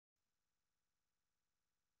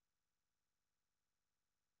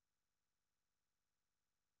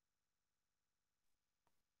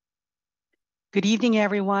Good evening,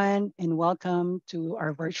 everyone, and welcome to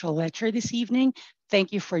our virtual lecture this evening.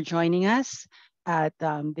 Thank you for joining us at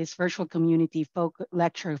this virtual community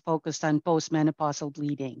lecture focused on postmenopausal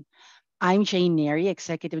bleeding. I'm Jane Neri,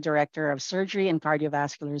 Executive Director of Surgery and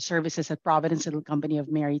Cardiovascular Services at Providence Little Company of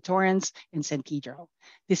Mary Torrance in San Pedro.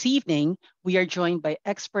 This evening, we are joined by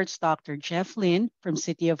experts Dr. Jeff Lin from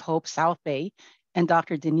City of Hope, South Bay, and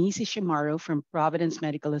Dr. Denise Ishimaru from Providence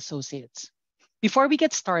Medical Associates. Before we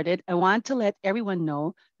get started, I want to let everyone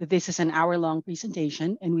know that this is an hour-long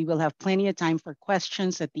presentation and we will have plenty of time for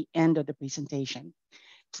questions at the end of the presentation.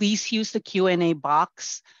 Please use the Q&A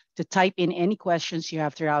box to type in any questions you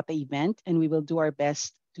have throughout the event, and we will do our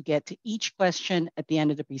best to get to each question at the end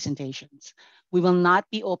of the presentations. We will not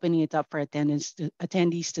be opening it up for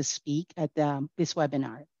attendees to speak at this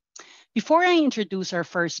webinar. Before I introduce our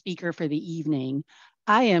first speaker for the evening,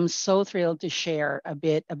 I am so thrilled to share a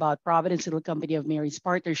bit about Providence Little Company of Mary's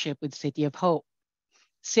partnership with City of Hope.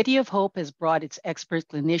 City of Hope has brought its expert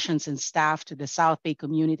clinicians and staff to the South Bay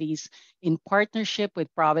communities in partnership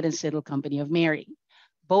with Providence Little Company of Mary.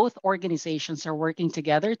 Both organizations are working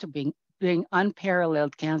together to bring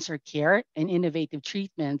unparalleled cancer care and innovative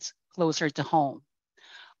treatments closer to home.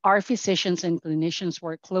 Our physicians and clinicians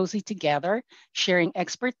work closely together, sharing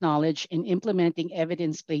expert knowledge and implementing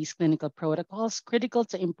evidence-based clinical protocols critical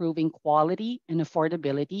to improving quality and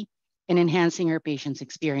affordability and enhancing our patients'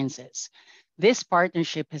 experiences. This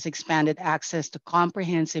partnership has expanded access to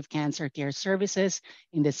comprehensive cancer care services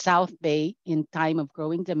in the South Bay in time of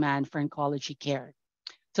growing demand for oncology care.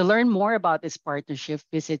 To learn more about this partnership,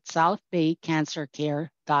 visit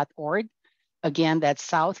southbaycancercare.org. Again, that's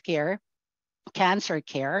southbaycancercare.org,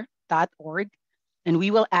 and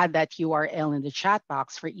we will add that URL in the chat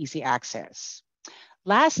box for easy access.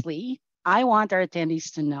 Lastly, I want our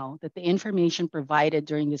attendees to know that the information provided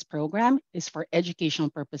during this program is for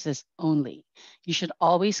educational purposes only. You should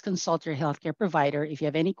always consult your healthcare provider if you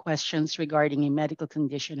have any questions regarding a medical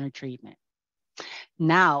condition or treatment.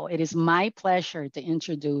 Now, it is my pleasure to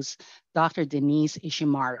introduce Dr. Denise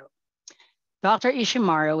Ishimaru. Dr.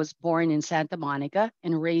 Ishimaru was born in Santa Monica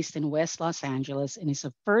and raised in West Los Angeles and is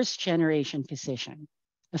a first-generation physician.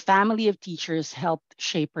 A family of teachers helped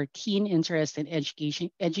shape her keen interest in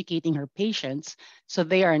educating her patients so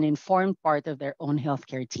they are an informed part of their own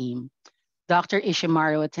healthcare team. Dr.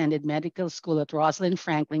 Ishimaru attended medical school at Rosalind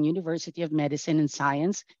Franklin University of Medicine and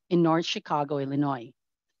Science in North Chicago, Illinois,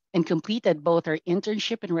 and completed both her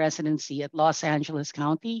internship and residency at Los Angeles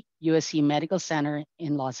County USC Medical Center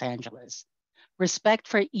in Los Angeles. Respect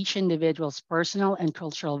for each individual's personal and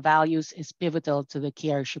cultural values is pivotal to the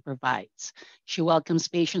care she provides. She welcomes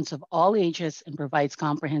patients of all ages and provides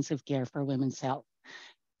comprehensive care for women's health.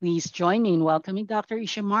 Please join me in welcoming Dr.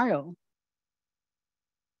 Ishimaru.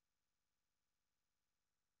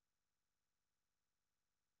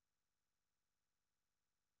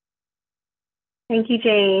 Thank you,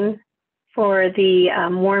 Jane, for the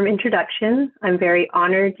warm introduction. I'm very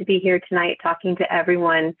honored to be here tonight talking to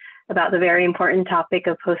everyone about the very important topic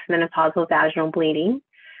of postmenopausal vaginal bleeding.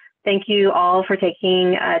 Thank you all for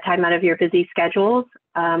taking time out of your busy schedules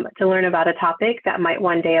to learn about a topic that might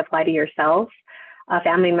one day apply to yourself, a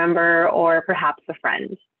family member, or perhaps a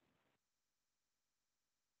friend.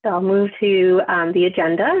 So I'll move to the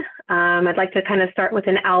agenda. I'd like to kind of start with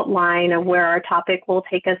an outline of where our topic will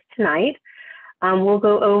take us tonight. We'll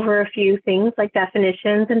go over a few things like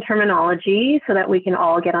definitions and terminology so that we can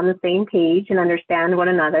all get on the same page and understand one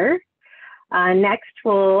another. Next,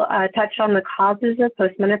 we'll touch on the causes of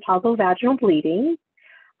postmenopausal vaginal bleeding.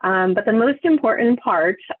 But the most important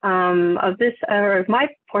part of this, or of my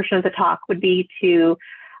portion of the talk, would be to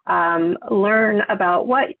learn about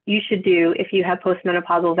what you should do if you have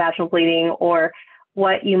postmenopausal vaginal bleeding, or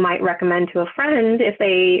what you might recommend to a friend if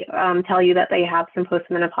they tell you that they have some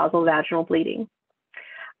postmenopausal vaginal bleeding.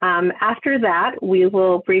 After that, we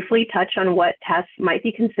will briefly touch on what tests might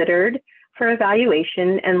be considered for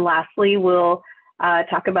evaluation. And lastly, we'll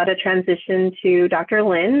talk about a transition to Dr.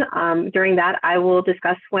 Lin. During that, I will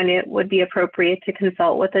discuss when it would be appropriate to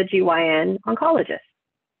consult with a GYN oncologist.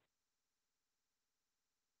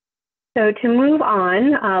 So to move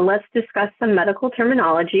on, let's discuss some medical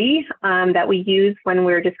terminology that we use when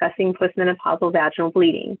we're discussing postmenopausal vaginal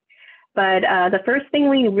bleeding. But the first thing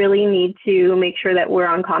we really need to make sure that we're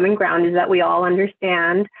on common ground is that we all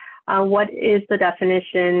understand what is the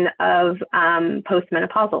definition of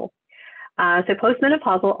postmenopausal. So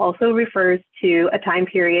postmenopausal also refers to a time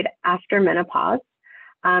period after menopause.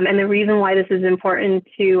 And the reason why this is important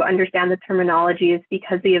to understand the terminology is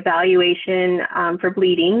because the evaluation for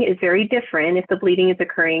bleeding is very different if the bleeding is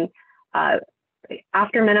occurring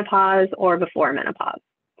after menopause or before menopause.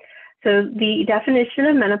 So the definition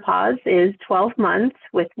of menopause is 12 months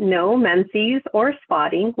with no menses or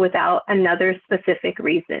spotting without another specific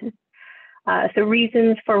reason. So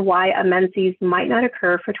reasons for why a menses might not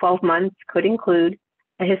occur for 12 months could include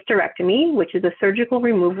a hysterectomy, which is a surgical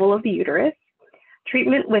removal of the uterus,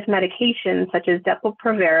 treatment with medications such as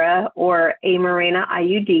Depo-Provera or a Mirena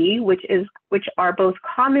IUD, which are both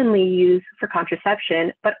commonly used for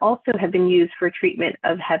contraception, but also have been used for treatment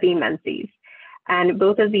of heavy menses. And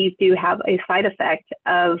both of these do have a side effect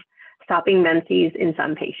of stopping menses in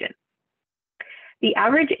some patients. The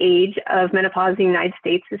average age of menopause in the United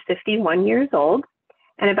States is 51 years old,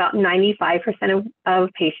 and about 95% of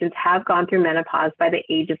patients have gone through menopause by the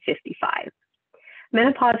age of 55.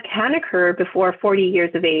 Menopause can occur before 40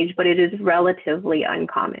 years of age, but it is relatively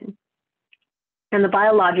uncommon. And the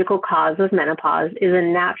biological cause of menopause is a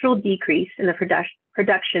natural decrease in the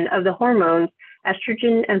production of the hormones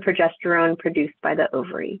estrogen and progesterone produced by the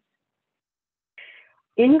ovary.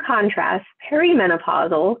 In contrast,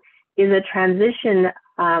 perimenopausal is a transition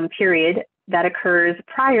period that occurs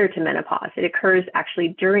prior to menopause. It occurs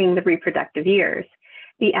actually during the reproductive years.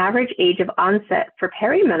 The average age of onset for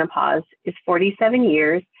perimenopause is 47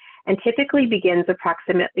 years and typically begins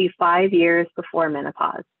approximately 5 years before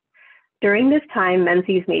menopause. During this time,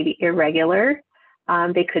 menses may be irregular,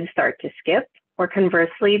 they could start to skip, or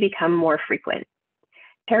conversely become more frequent.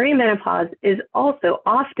 Perimenopause is also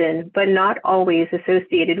often, but not always,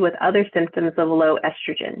 associated with other symptoms of low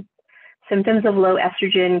estrogen. Symptoms of low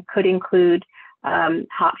estrogen could include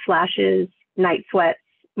hot flashes, night sweats,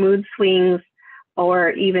 mood swings,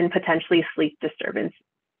 or even potentially sleep disturbance.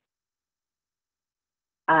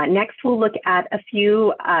 Next, we'll look at a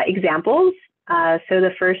few examples. So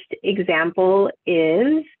the first example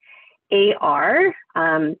is AR.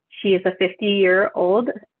 She is a 50-year-old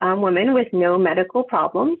woman with no medical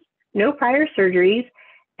problems, no prior surgeries,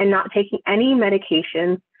 and not taking any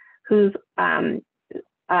medications,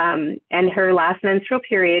 and her last menstrual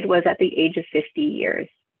period was at the age of 50 years.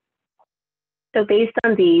 So based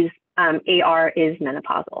on these, AR is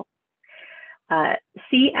menopausal.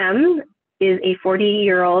 CM is a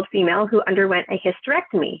 40-year-old female who underwent a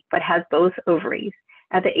hysterectomy, but has both ovaries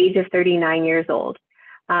at the age of 39 years old,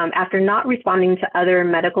 after not responding to other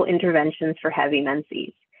medical interventions for heavy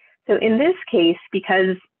menses. So in this case,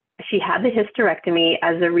 because she had the hysterectomy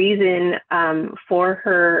as a reason for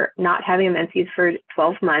her not having menses for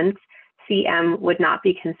 12 months, CM would not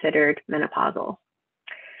be considered menopausal.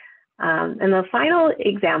 And the final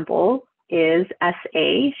example is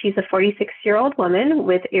SA. She's a 46-year-old woman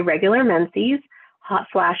with irregular menses, hot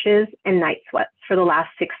flashes, and night sweats for the last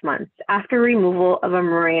 6 months after removal of a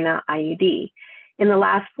Mirena IUD. In the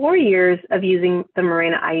last 4 years of using the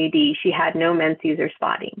Mirena IUD, she had no menses or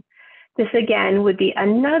spotting. This again would be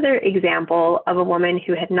another example of a woman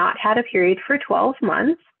who had not had a period for 12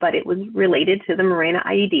 months, but it was related to the Mirena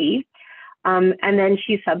IUD. And then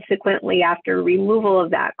she subsequently, after removal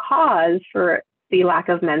of that cause for the lack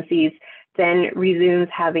of menses, then resumes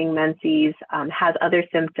having menses, has other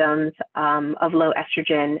symptoms of low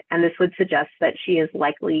estrogen, and this would suggest that she is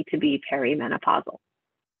likely to be perimenopausal.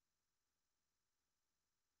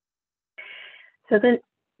 So the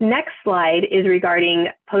next slide is regarding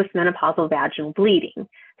postmenopausal vaginal bleeding.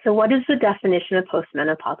 So what is the definition of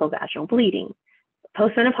postmenopausal vaginal bleeding?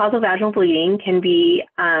 Postmenopausal vaginal bleeding can be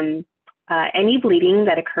any bleeding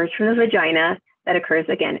that occurs from the vagina that occurs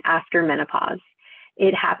again after menopause.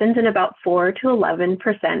 It happens in about 4 to 11%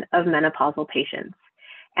 of menopausal patients.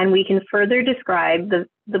 And we can further describe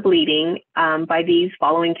the bleeding by these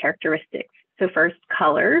following characteristics. So first,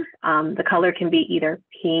 color. The color can be either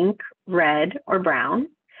pink, red, or brown.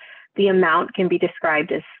 The amount can be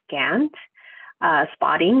described as scant.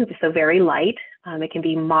 Spotting, so very light. It can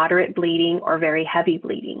be moderate bleeding or very heavy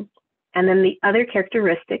bleeding. And then the other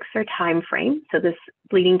characteristics are time frame. So this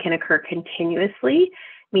bleeding can occur continuously,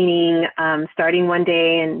 meaning starting one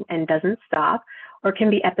day and doesn't stop, or can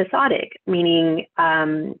be episodic, meaning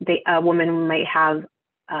a woman might have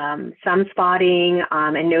some spotting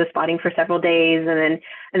and no spotting for several days, and then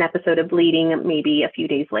an episode of bleeding maybe a few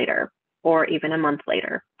days later, or even a month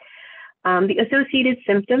later. The associated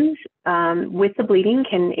symptoms with the bleeding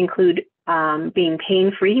can include being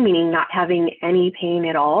pain-free, meaning not having any pain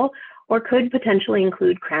at all, or could potentially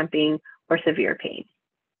include cramping or severe pain.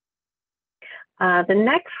 The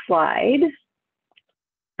next slide,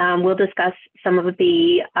 we'll discuss some of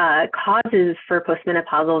the causes for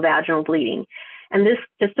postmenopausal vaginal bleeding. And this,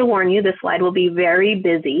 just to warn you, this slide will be very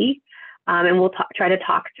busy, and we'll try to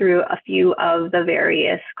talk through a few of the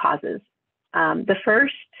various causes. The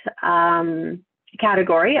first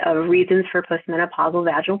category of reasons for postmenopausal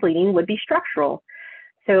vaginal bleeding would be structural.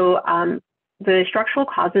 So the structural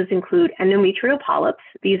causes include endometrial polyps.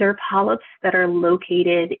 These are polyps that are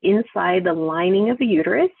located inside the lining of the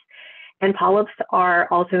uterus. And polyps are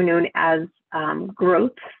also known as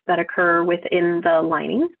growths that occur within the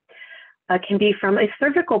lining. Can be from a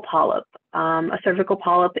cervical polyp. A cervical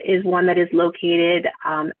polyp is one that is located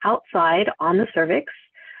outside on the cervix,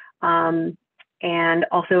 and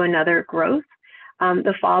also another growth.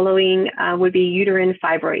 The following would be uterine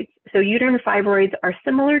fibroids. So uterine fibroids are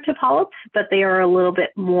similar to polyps, but they are a little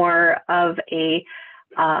bit more of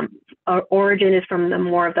origin is from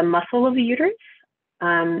more of the muscle of the uterus.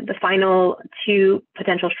 The final two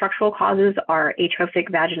potential structural causes are atrophic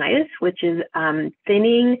vaginitis, which is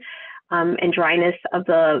thinning and dryness of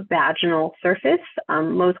the vaginal surface,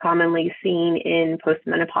 most commonly seen in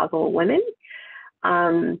postmenopausal women.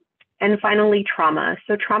 And finally, trauma.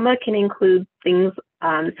 So trauma can include things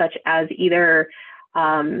such as either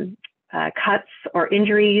cuts or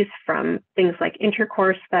injuries from things like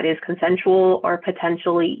intercourse that is consensual, or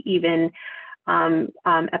potentially even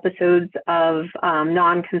episodes of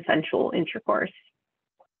non-consensual intercourse.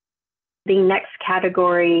 The next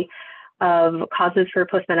category of causes for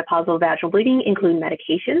postmenopausal vaginal bleeding include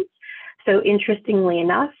medications. So interestingly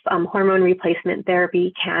enough, hormone replacement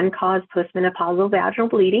therapy can cause postmenopausal vaginal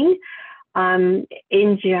bleeding.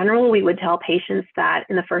 In general, we would tell patients that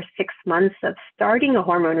in the first 6 months of starting a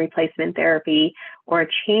hormone replacement therapy or a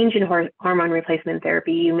change in hormone replacement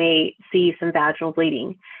therapy, you may see some vaginal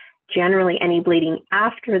bleeding. Generally, any bleeding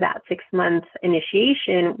after that 6-month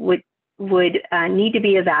initiation would need to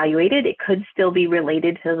be evaluated. It could still be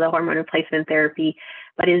related to the hormone replacement therapy,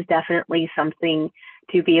 but is definitely something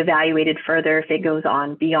to be evaluated further if it goes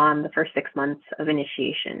on beyond the first 6 months of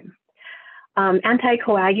initiation.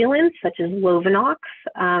 Anticoagulants such as Lovenox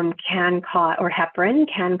can cause, or heparin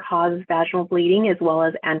can cause vaginal bleeding, as well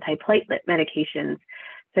as antiplatelet medications.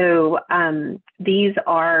 So these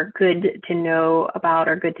are good to know about,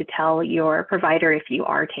 or good to tell your provider if you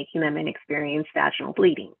are taking them and experience vaginal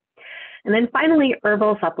bleeding. And then finally,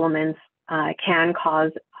 herbal supplements can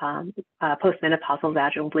cause postmenopausal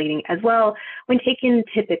vaginal bleeding as well, when taken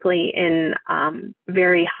typically in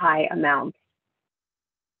very high amounts.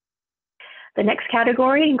 The next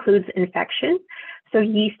category includes infection. So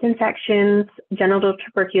yeast infections, genital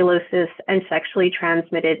tuberculosis, and sexually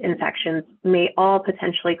transmitted infections may all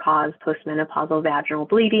potentially cause postmenopausal vaginal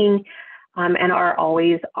bleeding, and are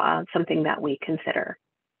always something that we consider.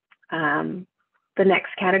 The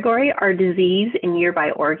next category are disease in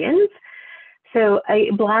nearby organs. So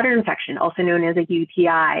a bladder infection, also known as a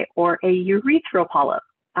UTI, or a urethral polyp.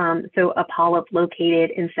 So a polyp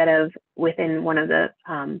located instead of within one of the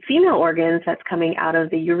female organs that's coming out of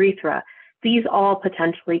the urethra. These all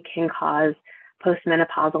potentially can cause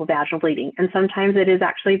postmenopausal vaginal bleeding. And sometimes it is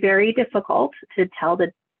actually very difficult to tell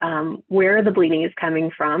where the bleeding is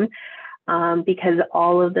coming from, because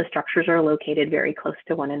all of the structures are located very close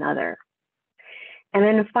to one another. And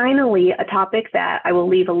then finally, a topic that I will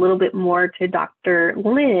leave a little bit more to Dr.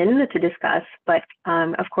 Lin to discuss, but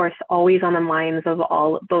of course, always on the minds of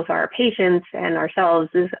both our patients and ourselves,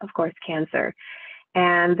 is of course cancer.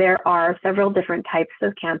 And there are several different types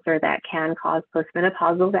of cancer that can cause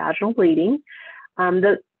postmenopausal vaginal bleeding.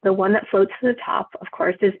 The one that floats to the top, of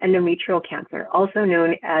course, is endometrial cancer, also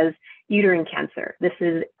known as uterine cancer. This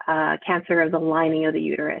is cancer of the lining of the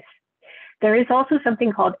uterus. There is also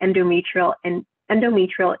something called endometrial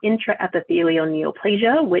intraepithelial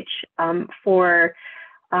neoplasia, which for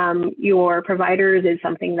your providers is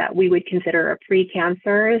something that we would consider a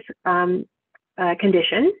precancerous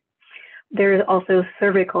condition. There is also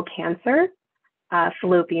cervical cancer,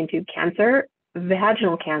 fallopian tube cancer,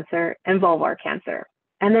 vaginal cancer, and vulvar cancer.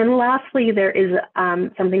 And then lastly, there is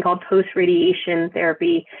something called post-radiation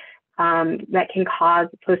therapy that can cause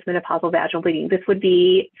postmenopausal vaginal bleeding. This would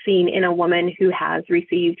be seen in a woman who has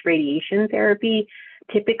received radiation therapy,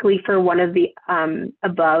 typically for one of the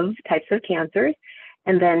above types of cancers,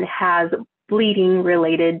 and then has bleeding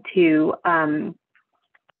related to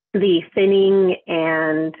the thinning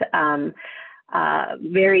and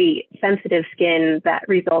very sensitive skin that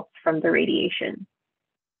results from the radiation.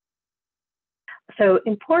 So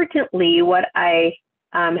importantly, what I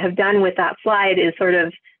have done with that slide is sort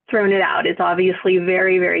of thrown it out. It's obviously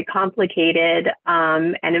very, very complicated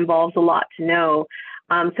and involves a lot to know.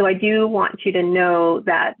 So I do want you to know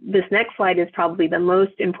that this next slide is probably the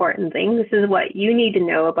most important thing. This is what you need to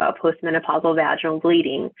know about postmenopausal vaginal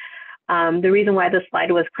bleeding. The reason why this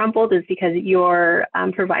slide was crumpled is because your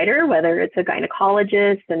provider, whether it's a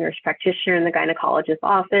gynecologist, a nurse practitioner in the gynecologist's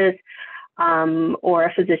office, or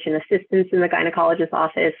a physician assistant in the gynecologist's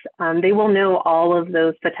office, they will know all of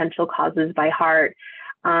those potential causes by heart.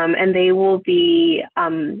 and they will be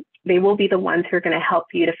the ones who are going to help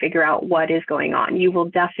you to figure out what is going on. You will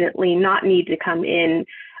definitely not need to come in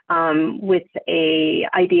with a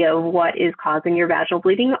idea of what is causing your vaginal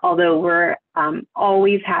bleeding, although we're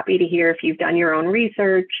always happy to hear if you've done your own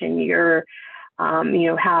research and you're,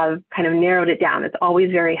 have kind of narrowed it down. It's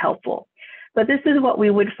always very helpful. But this is what we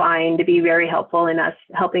would find to be very helpful in us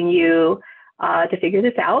helping you to figure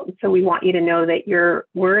this out. So we want you to know that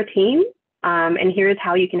we're a team, and here's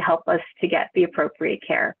how you can help us to get the appropriate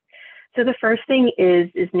care. So the first thing is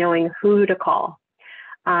knowing who to call.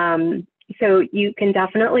 So you can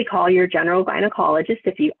definitely call your general gynecologist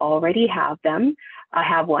if you already have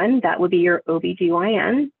one. That would be your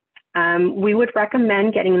OBGYN. We would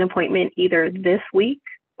recommend getting an appointment either this week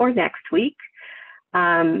or next week.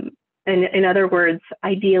 In other words,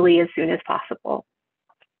 ideally as soon as possible.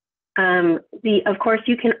 Of course,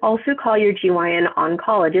 you can also call your GYN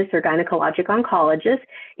oncologist or gynecologic oncologist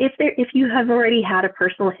if you have already had a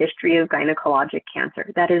personal history of gynecologic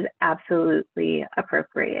cancer. That is absolutely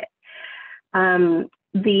appropriate.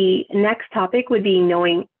 The next topic would be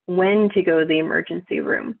knowing when to go to the emergency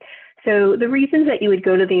room. So the reasons that you would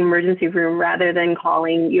go to the emergency room rather than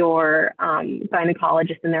calling your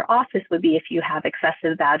gynecologist in their office would be if you have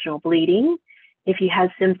excessive vaginal bleeding, if you have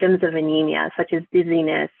symptoms of anemia, such as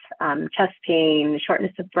dizziness, chest pain,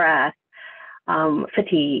 shortness of breath,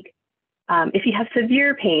 fatigue. If you have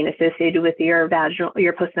severe pain associated with your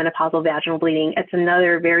postmenopausal vaginal bleeding, it's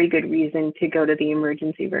another very good reason to go to the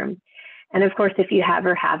emergency room. And of course, if you have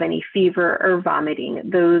any fever or vomiting,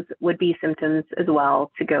 those would be symptoms as well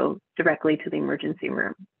to go directly to the emergency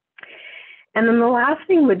room. And then the last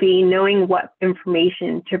thing would be knowing what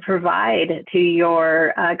information to provide to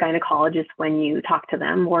your gynecologist when you talk to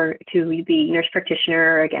them, or to the nurse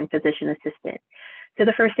practitioner, or again, physician assistant. So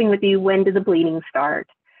the first thing would be, when did the bleeding start?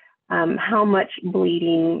 How much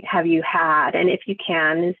bleeding have you had? And if you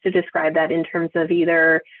can, is to describe that in terms of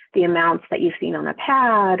either the amounts that you've seen on a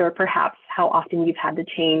pad, or perhaps how often you've had to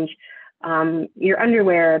change your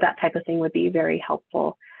underwear. That type of thing would be very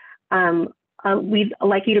helpful. We'd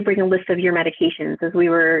like you to bring a list of your medications. As we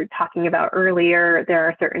were talking about earlier, there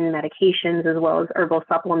are certain medications as well as herbal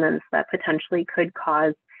supplements that potentially could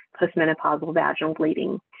cause postmenopausal vaginal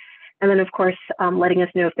bleeding. And then, of course, letting us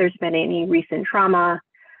know if there's been any recent trauma,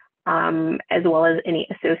 as well as any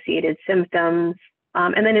associated symptoms.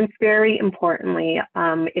 And then very importantly,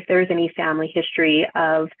 if there's any family history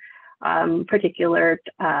of particular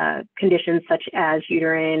conditions such as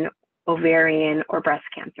uterine, ovarian, or breast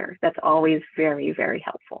cancer. That's always very, very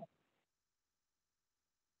helpful.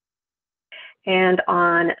 And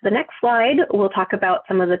on the next slide, we'll talk about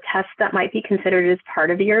some of the tests that might be considered as part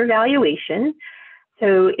of your evaluation.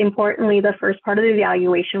 So importantly, the first part of the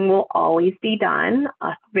evaluation will always be done.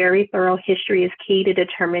 A very thorough history is key to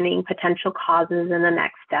determining potential causes and the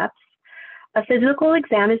next steps. A physical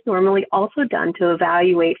exam is normally also done to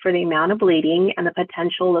evaluate for the amount of bleeding and the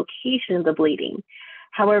potential location of the bleeding.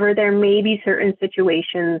 However, there may be certain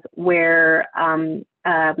situations where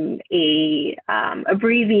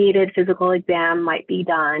abbreviated physical exam might be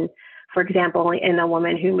done. For example, in a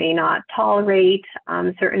woman who may not tolerate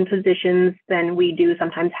certain positions, then we do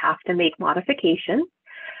sometimes have to make modifications.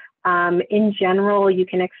 In general, you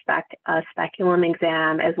can expect a speculum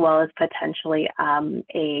exam as well as potentially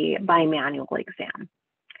a bimanual exam.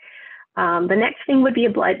 The next thing would be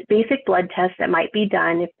a basic blood test that might be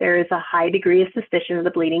done if there is a high degree of suspicion of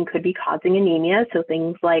the bleeding could be causing anemia. So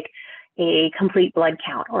things like a complete blood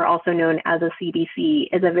count, or also known as a CBC,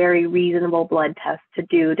 is a very reasonable blood test to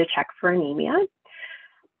do to check for anemia.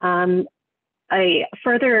 A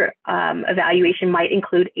further evaluation might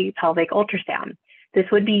include a pelvic ultrasound.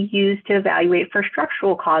 This would be used to evaluate for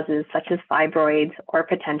structural causes such as fibroids or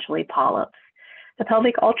potentially polyps. The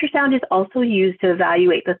pelvic ultrasound is also used to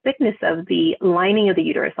evaluate the thickness of the lining of the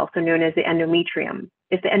uterus, also known as the endometrium.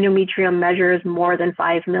 If the endometrium measures more than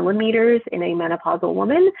 5 millimeters in a menopausal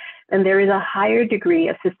woman, then there is a higher degree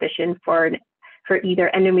of suspicion for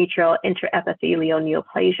either endometrial intraepithelial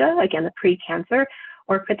neoplasia, again, the precancer,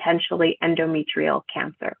 or potentially endometrial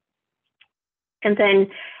cancer. And then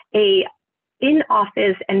a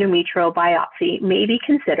in-office endometrial biopsy may be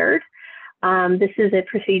considered. This is a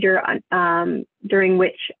procedure during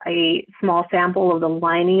which a small sample of the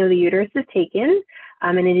lining of the uterus is taken,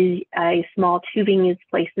 and it is a small tubing is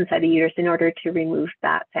placed inside the uterus in order to remove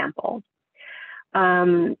that sample.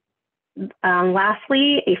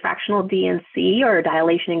 Lastly, a fractional DNC, or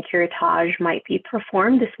dilation and curettage, might be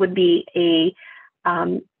performed. This would be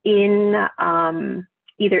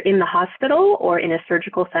either in the hospital or in a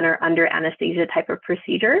surgical center under anesthesia type of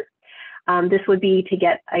procedure. This would be to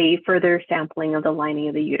get a further sampling of the lining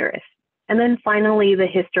of the uterus. And then finally, the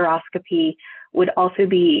hysteroscopy would also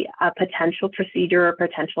be a potential procedure or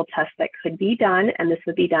potential test that could be done. And this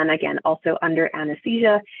would be done, again, also under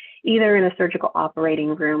anesthesia, either in a surgical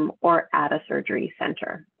operating room or at a surgery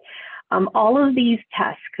center. All of these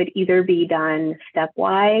tests could either be done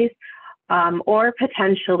stepwise or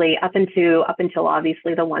potentially up until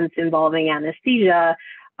obviously the ones involving anesthesia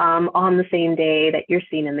on the same day that you're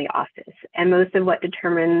seen in the office. And most of what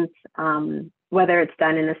determines whether it's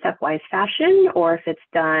done in a stepwise fashion or if it's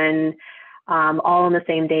done all on the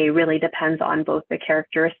same day really depends on both the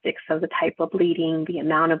characteristics of the type of bleeding, the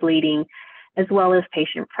amount of bleeding, as well as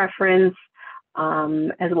patient preference,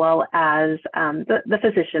 as well as the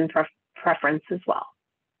physician preference as well.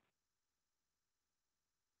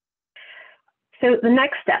 So the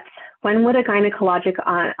next steps, when would a gynecologic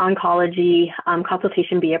oncology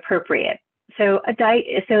consultation be appropriate? So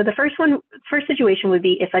the first situation would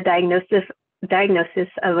be if a diagnosis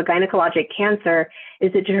of a gynecologic cancer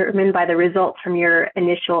is determined by the results from your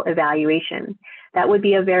initial evaluation. That would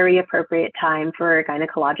be a very appropriate time for a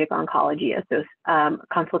gynecologic oncology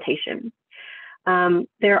consultation.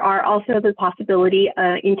 There are also the possibility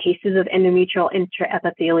in cases of endometrial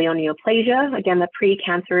intraepithelial neoplasia, again, the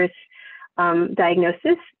precancerous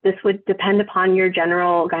diagnosis. This would depend upon your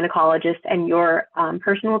general gynecologist and your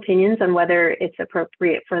personal opinions on whether it's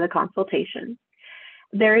appropriate for the consultation.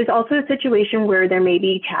 There is also a situation where there may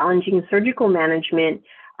be challenging surgical management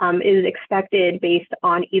is expected based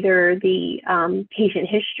on either the patient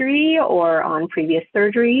history or on previous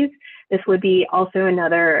surgeries. This would be also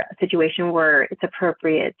another situation where it's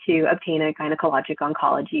appropriate to obtain a gynecologic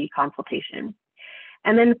oncology consultation.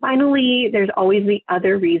 And then finally, there's always the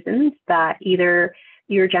other reasons that either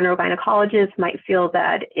your general gynecologist might feel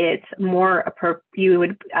that it's you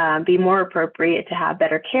would be more appropriate to have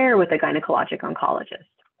better care with a gynecologic oncologist.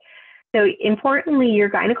 So importantly, your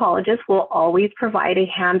gynecologist will always provide a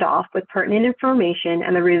handoff with pertinent information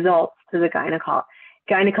and the results to the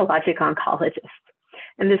gynecologic oncologist.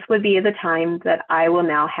 And this would be the time that I will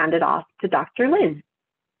now hand it off to Dr. Lin.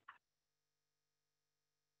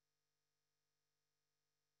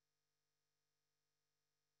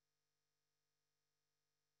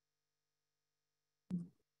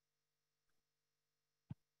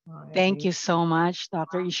 Thank you so much,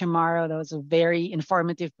 Dr. Ishimaru. That was a very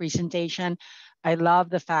informative presentation. I love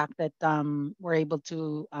the fact that we're able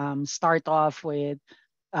to start off with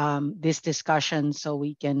this discussion so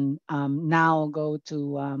we can now go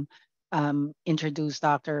to introduce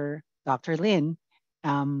Dr. Lin.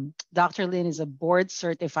 Dr. Lin is a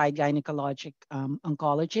board-certified gynecologic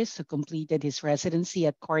oncologist who completed his residency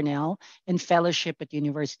at Cornell and fellowship at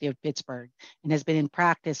University of Pittsburgh and has been in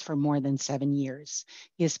practice for more than 7 years.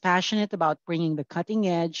 He is passionate about bringing the cutting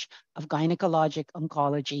edge of gynecologic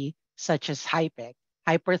oncology, such as HIPEC,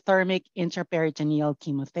 hyperthermic intraperitoneal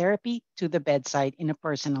chemotherapy, to the bedside in a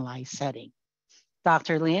personalized setting.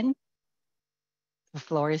 Dr. Lin, the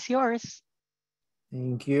floor is yours.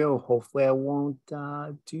 Thank you. Hopefully I won't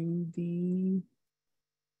do the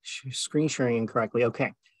screen sharing incorrectly.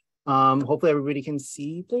 Okay. Hopefully everybody can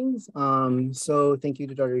see things. So thank you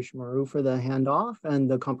to Dr. Ishimaru for the handoff and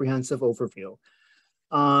the comprehensive overview.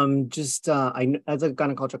 As a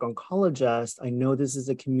gynecologic oncologist, I know this is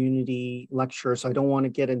a community lecture, so I don't want to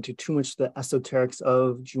get into too much the esoterics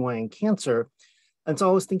of GYN cancer. And so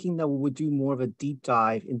I was thinking that we would do more of a deep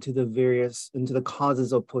dive into the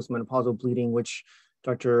causes of postmenopausal bleeding, which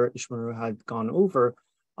Dr. Ishimaru had gone over.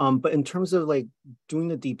 But in terms of like doing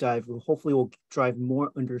the deep dive, hopefully we'll drive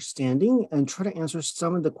more understanding and try to answer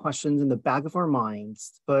some of the questions in the back of our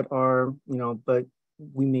minds, but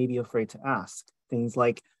we may be afraid to ask. Things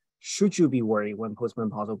like, should you be worried when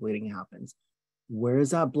postmenopausal bleeding happens? Where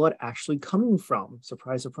is that blood actually coming from?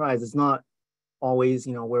 Surprise, surprise. It's not always,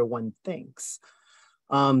 where one thinks.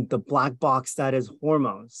 The black box that is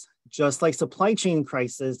hormones. Just like supply chain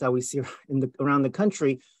crisis that we see around the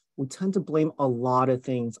country, we tend to blame a lot of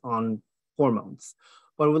things on hormones.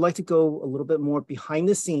 But I would like to go a little bit more behind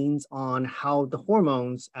the scenes on how the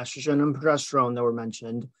hormones, estrogen and progesterone that were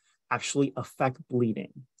mentioned, actually affect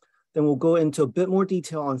bleeding. Then we'll go into a bit more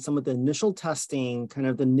detail on some of the initial testing, kind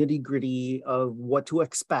of the nitty gritty of what to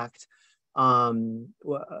expect of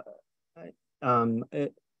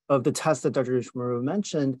the test that Dr. Ishimaru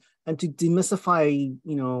mentioned, and to demystify,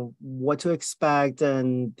 what to expect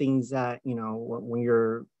and things that, when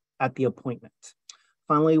you're at the appointment.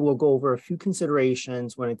 Finally, we'll go over a few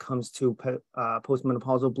considerations when it comes to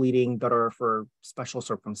postmenopausal bleeding that are for special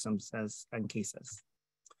circumstances and cases.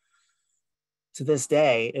 to this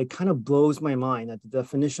day, it kind of blows my mind that the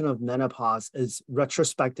definition of menopause is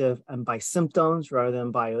retrospective and by symptoms rather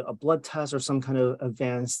than by a blood test or some kind of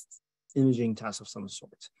advanced imaging test of some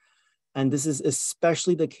sort. And this is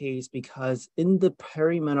especially the case because in the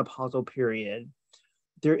perimenopausal period,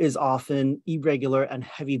 there is often irregular and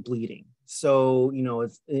heavy bleeding. So,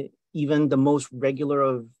 even the most regular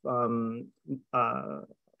of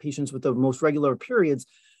patients with the most regular periods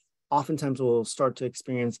oftentimes will start to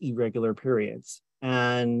experience irregular periods.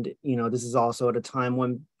 And, this is also at a time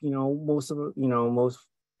when, most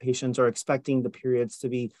patients are expecting the periods to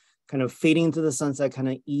be kind of fading into the sunset, kind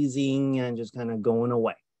of easing and just kind of going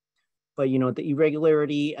away. But, the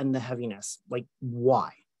irregularity and the heaviness, like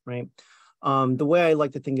why, right? The way I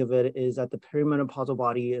like to think of it is that the perimenopausal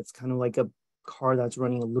body, it's kind of like a car that's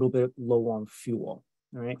running a little bit low on fuel,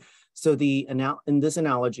 all right? So in this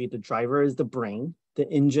analogy, the driver is the brain, the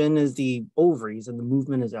engine is the ovaries, and the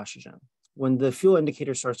movement is estrogen. When the fuel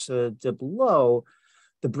indicator starts to dip low,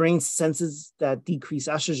 the brain senses that decreased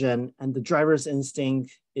estrogen, and the driver's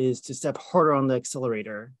instinct is to step harder on the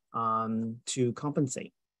accelerator to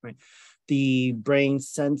compensate, right? The brain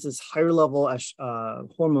sends this higher level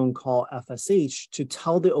hormone called FSH to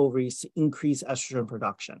tell the ovaries to increase estrogen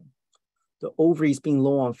production. The ovaries being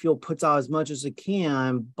low on fuel puts out as much as it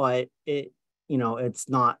can, but it's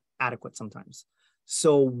not adequate sometimes.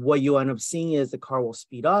 So what you end up seeing is the car will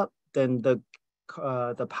speed up, then the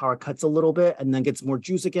power cuts a little bit and then gets more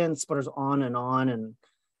juice again, sputters on, and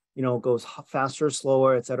goes faster,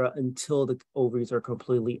 slower, et cetera, until the ovaries are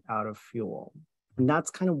completely out of fuel. And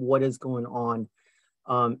that's kind of what is going on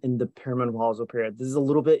in the perimenopausal period. This is a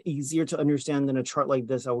little bit easier to understand than a chart like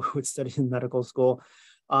this I would study in medical school.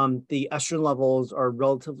 The estrogen levels are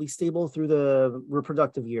relatively stable through the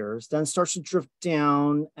reproductive years, then starts to drift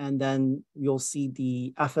down, and then you'll see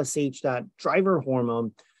the FSH, that driver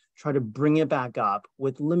hormone, try to bring it back up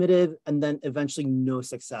with limited and then eventually no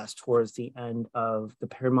success towards the end of the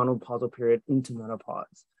perimenopausal period into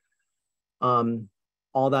menopause.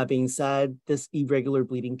 All that being said, this irregular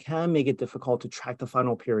bleeding can make it difficult to track the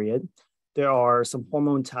final period. There are some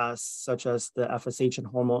hormone tests, such as the FSH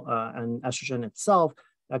and estrogen itself,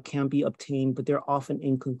 that can be obtained, but they're often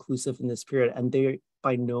inconclusive in this period, and they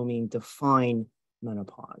by no means define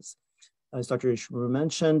menopause. As Dr. Ishimaru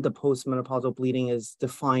mentioned, the postmenopausal bleeding is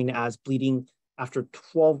defined as bleeding after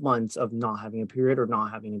 12 months of not having a period or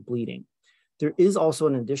not having a bleeding. There is also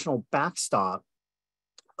an additional backstop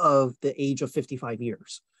of the age of 55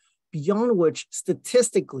 years, beyond which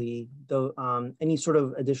statistically, any sort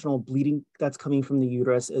of additional bleeding that's coming from the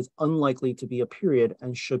uterus is unlikely to be a period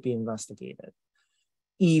and should be investigated.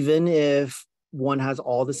 Even if one has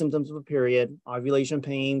all the symptoms of a period, ovulation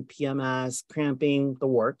pain, PMS, cramping, the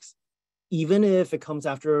works, even if it comes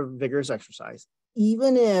after vigorous exercise,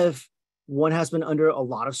 even if one has been under a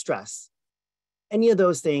lot of stress, any of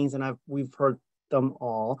those things, and we've heard them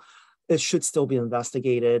all, it should still be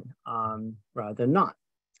investigated rather than not.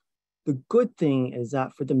 The good thing is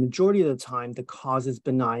that for the majority of the time, the cause is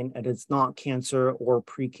benign and it's not cancer or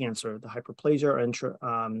precancer, the hyperplasia or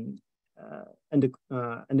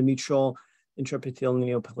endometrial intraepithelial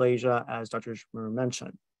neoplasia, as Dr. Ishimaru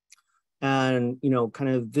mentioned. And,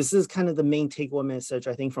 this is kind of the main takeaway message,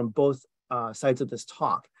 I think, from both sides of this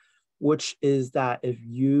talk, which is that if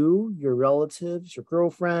you, your relatives, your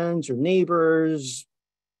girlfriends, your neighbors,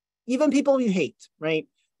 even people you hate, right,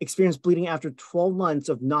 experience bleeding after 12 months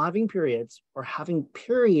of not having periods or having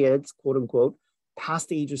periods, quote unquote, past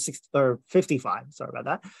the age of 60 or 55, sorry about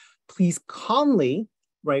that, please calmly,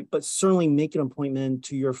 right, but certainly make an appointment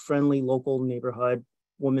to your friendly local neighborhood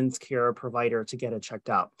women's care provider to get it checked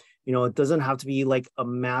out. It doesn't have to be like a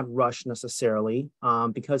mad rush necessarily,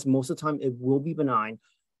 because most of the time it will be benign,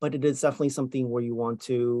 but it is definitely something where you want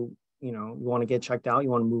to, you want to get checked out, you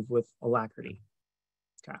want to move with alacrity.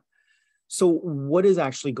 Okay. So what is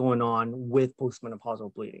actually going on with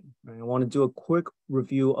postmenopausal bleeding? Right? I want to do a quick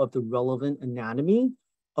review of the relevant anatomy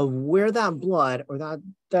of where that blood or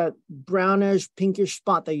that brownish, pinkish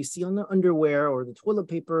spot that you see on the underwear or the toilet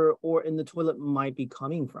paper or in the toilet might be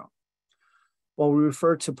coming from. Well, we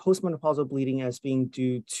refer to postmenopausal bleeding as being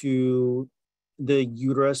due to the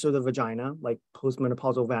uterus or the vagina, like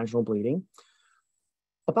postmenopausal vaginal bleeding.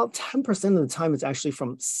 About 10% of the time, it's actually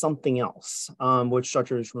from something else, which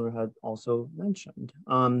Dr. Ishimaru had also mentioned.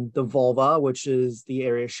 The vulva, which is the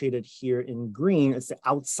area shaded here in green, is the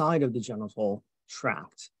outside of the genital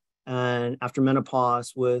tract. And after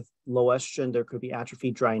menopause with low estrogen, there could be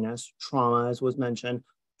atrophy, dryness, trauma, as was mentioned,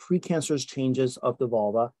 precancerous changes of the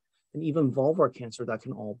vulva, and even vulvar cancer that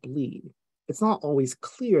can all bleed. It's not always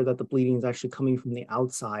clear that the bleeding is actually coming from the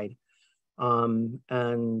outside.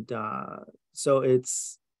 So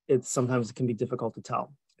it's sometimes it can be difficult to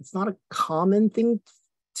tell. It's not a common thing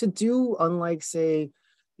to do, unlike, say,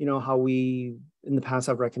 how we in the past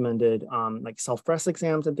have recommended like self-breast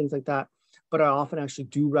exams and things like that. But I often actually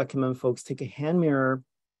do recommend folks take a hand mirror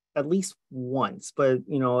at least once, but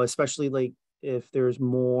especially like if there's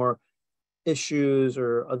more issues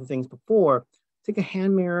or other things before, take a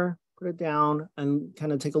hand mirror, put it down, and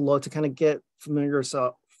kind of take a look to kind of get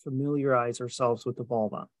familiarize ourselves with the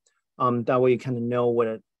vulva. That way you kind of know what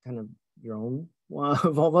it kind of your own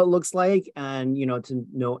vulva looks like, and to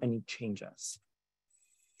know any changes.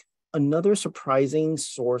 Another surprising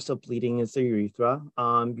source of bleeding is the urethra,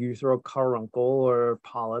 urethral carbuncle or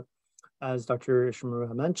polyp, as Dr. Ishimaru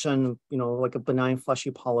had mentioned, like a benign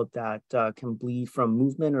fleshy polyp that can bleed from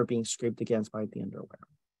movement or being scraped against by the underwear.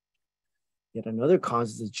 Yet another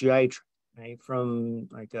cause is the GI tract, right? From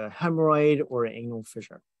like a hemorrhoid or an anal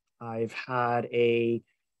fissure. I've had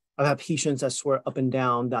patients that swear up and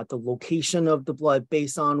down that the location of the blood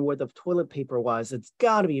based on where the toilet paper was, it's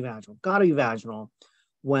gotta be vaginal.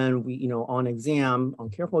 When we,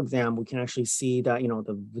 on careful exam, we can actually see that,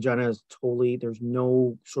 the vagina is totally, there's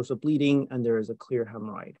no source of bleeding and there is a clear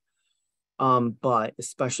hemorrhoid. But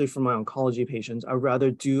especially for my oncology patients, I'd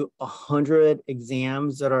rather do 100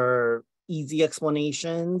 exams that are easy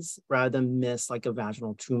explanations rather than miss like a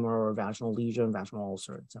vaginal tumor or a vaginal lesion, vaginal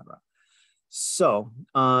ulcer, etc. So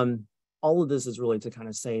all of this is really to kind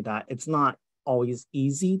of say that it's not always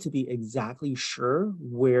easy to be exactly sure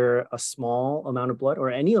where a small amount of blood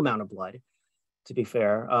or any amount of blood, to be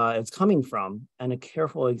fair, it's coming from. And a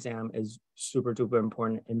careful exam is super duper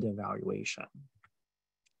important in the evaluation.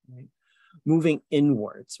 Right? Moving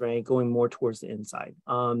inwards, right? Going more towards the inside.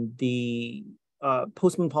 The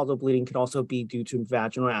postmenopausal bleeding could also be due to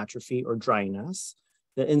vaginal atrophy or dryness.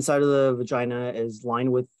 The inside of the vagina is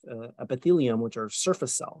lined with epithelium, which are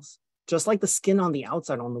surface cells. Just like the skin on the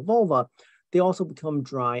outside on the vulva, they also become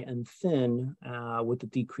dry and thin with the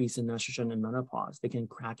decrease in estrogen and menopause. They can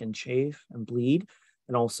crack and chafe and bleed,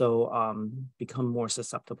 and also become more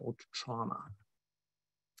susceptible to trauma.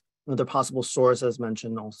 Another possible source, as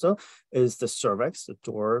mentioned also, is the cervix, the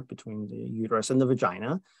door between the uterus and the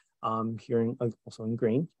vagina, here also in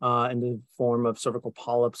green, in the form of cervical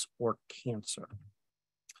polyps or cancer.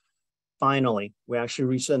 Finally, we actually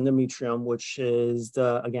reach the endometrium, which is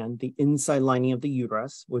again, the inside lining of the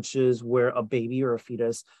uterus, which is where a baby or a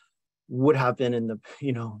fetus would have been in the,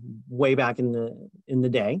 way back in the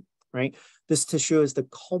day, right? This tissue is the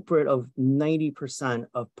culprit of 90%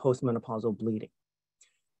 of postmenopausal bleeding.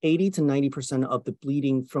 80 to 90% of the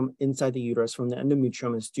bleeding from inside the uterus from the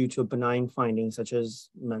endometrium is due to a benign finding, such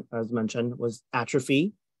as mentioned, was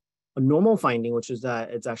atrophy. A normal finding, which is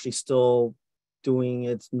that it's actually still doing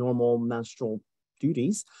its normal menstrual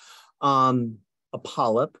duties, a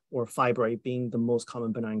polyp or fibroid being the most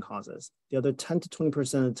common benign causes. The other 10 to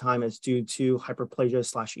 20% of the time is due to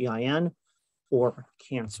hyperplasia/EIN or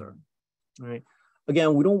cancer. All right. Again,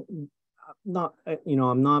 I'm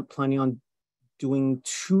not planning on going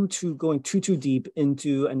too deep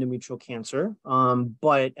into endometrial cancer,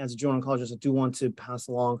 but as a general oncologist, I do want to pass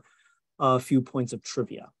along a few points of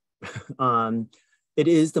trivia. It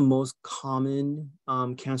is the most common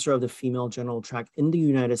cancer of the female genital tract in the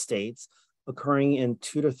United States, occurring in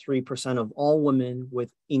 2 to 3% of all women with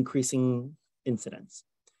increasing incidence.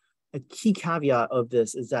 A key caveat of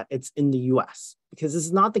this is that it's in the US, because this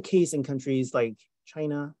is not the case in countries like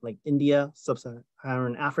China, like India,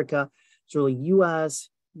 Sub-Saharan Africa. It's really US,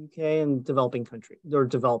 UK, and developed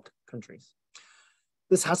countries.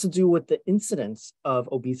 This has to do with the incidence of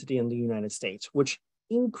obesity in the United States, which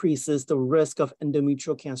increases the risk of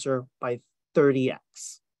endometrial cancer by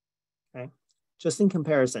 30x, okay? Just in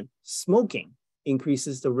comparison, smoking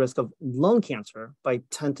increases the risk of lung cancer by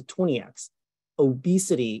 10 to 20x.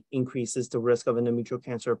 Obesity increases the risk of endometrial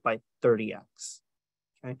cancer by 30x,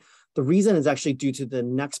 okay? The reason is actually due to the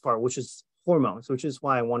next part, which is hormones, which is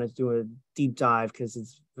why I wanted to do a deep dive, because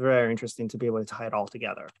it's very interesting to be able to tie it all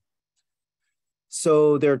together.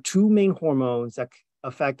 So there are two main hormones that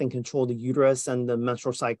affect and control the uterus and the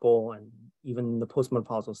menstrual cycle, and even the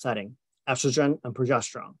postmenopausal setting: estrogen and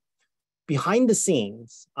progesterone. Behind the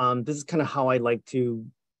scenes, this is kind of how I like to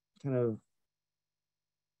kind of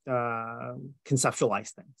conceptualize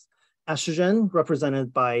things. Estrogen,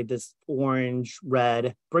 represented by this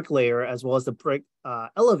orange-red brick layer, as well as the brick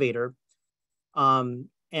elevator,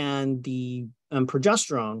 and the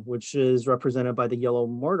progesterone, which is represented by the yellow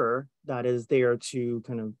mortar that is there to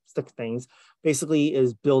kind of stick things, basically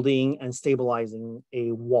is building and stabilizing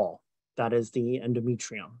a wall. That is the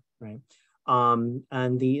endometrium, right?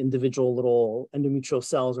 And the individual little endometrial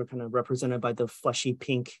cells are kind of represented by the fleshy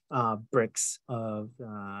pink bricks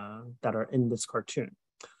that are in this cartoon.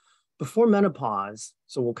 Before menopause,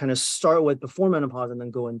 so we'll kind of start with before menopause and then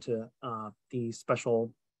go into the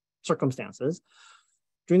special circumstances.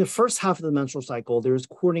 During the first half of the menstrual cycle, there's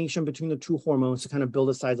coordination between the two hormones to kind of build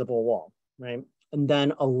a sizable wall, right? And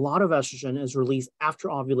then a lot of estrogen is released after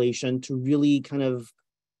ovulation to really kind of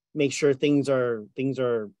make sure things are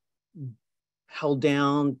held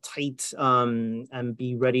down tight and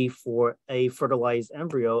be ready for a fertilized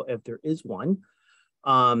embryo, if there is one,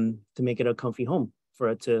 to make it a comfy home for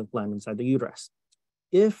it to land inside the uterus.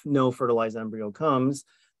 If no fertilized embryo comes,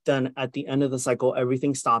 then at the end of the cycle,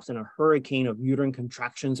 everything stops and a hurricane of uterine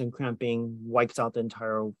contractions and cramping wipes out the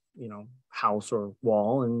entire, house or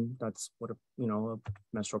wall. And that's what a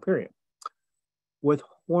menstrual period. With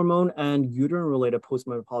hormone and uterine-related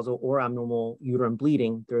postmenopausal or abnormal uterine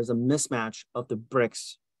bleeding, there is a mismatch of the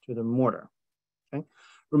bricks to the mortar. Okay.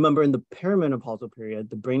 Remember, in the perimenopausal period,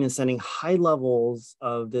 the brain is sending high levels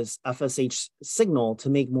of this FSH signal to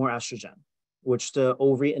make more estrogen, which the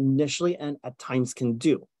ovary initially and at times can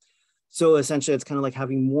do. So essentially, it's kind of like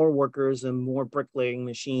having more workers and more bricklaying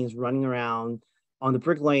machines running around on the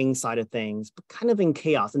bricklaying side of things, but kind of in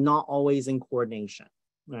chaos and not always in coordination,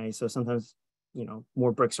 right? So sometimes,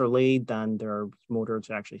 more bricks are laid than there are motor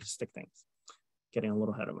to actually stick things. Getting a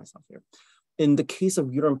little ahead of myself here. In the case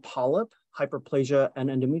of uterine polyp, hyperplasia, and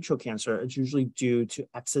endometrial cancer, it's usually due to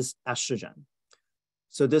excess estrogen.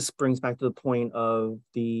 So this brings back to the point of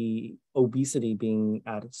the obesity being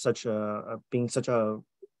at such a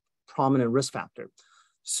prominent risk factor.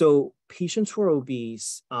 So patients who are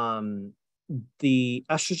obese, the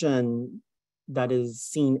estrogen that is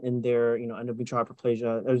seen in their endometrial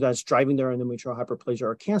hyperplasia, or that's driving their endometrial hyperplasia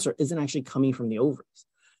or cancer, isn't actually coming from the ovaries.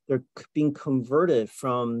 They're being converted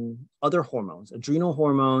from other hormones, adrenal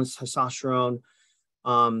hormones, testosterone,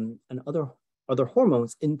 and other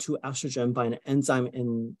hormones into estrogen by an enzyme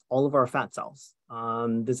in all of our fat cells.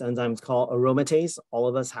 This enzyme is called aromatase. All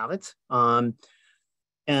of us have it. And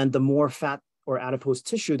the more fat or adipose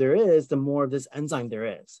tissue there is, the more of this enzyme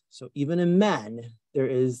there is. So even in men, there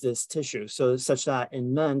is this tissue. So such that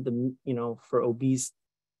in men, for obese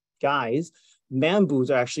guys, man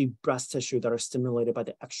boobs are actually breast tissue that are stimulated by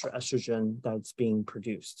the extra estrogen that's being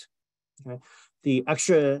produced. Okay,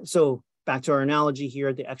 so back to our analogy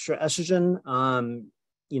here, the extra estrogen,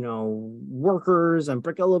 workers and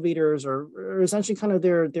brick elevators are essentially kind of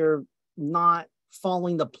they're not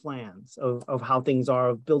following the plans of how things are,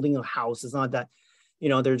 of building a house. It's not that,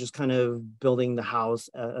 they're just kind of building the house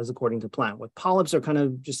as according to plan. With polyps, they're kind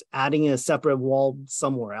of just adding a separate wall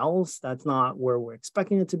somewhere else. That's not where we're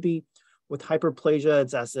expecting it to be. With hyperplasia,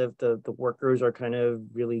 it's as if the workers are kind of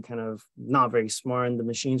not very smart, and the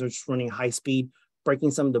machines are just running high speed,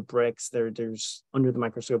 breaking some of the bricks. There's under the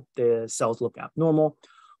microscope, the cells look abnormal.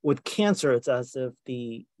 With cancer, it's as if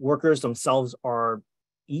the workers themselves are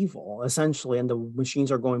evil, essentially, and the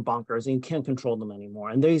machines are going bonkers, and you can't control them anymore.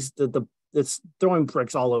 And it's throwing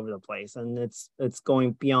bricks all over the place, and it's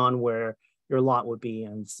going beyond where your lot would be,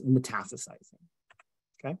 and it's metastasizing.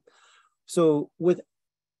 Okay, so with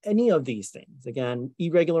any of these things, again,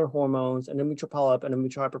 irregular hormones, endometrial polyp,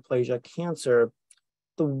 endometrial hyperplasia, cancer,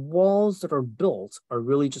 the walls that are built are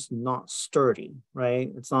really just not sturdy, right?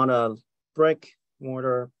 It's not a brick,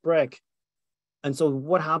 mortar, brick. And so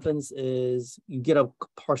what happens is you get a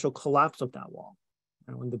partial collapse of that wall,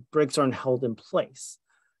 and when the bricks aren't held in place.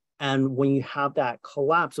 And when you have that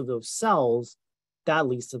collapse of those cells, that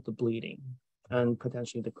leads to the bleeding and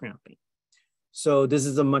potentially the cramping. So this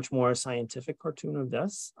is a much more scientific cartoon of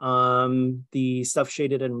this. The stuff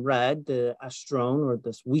shaded in red, the estrone, or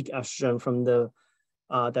this weak estrogen from the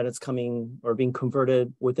that it's coming or being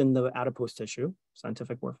converted within the adipose tissue,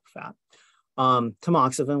 scientific word for fat.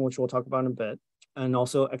 Tamoxifen, which we'll talk about in a bit, and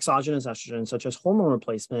also exogenous estrogen, such as hormone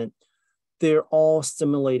replacement, they're all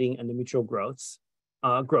stimulating endometrial growth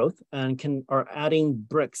and are adding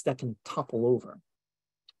bricks that can topple over.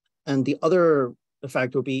 And the other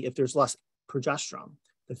effect would be if there's less progesterone,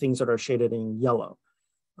 the things that are shaded in yellow,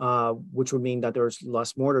 which would mean that there's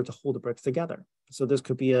less mortar to hold the bricks together. So this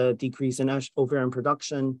could be a decrease in ovarian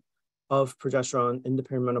production of progesterone in the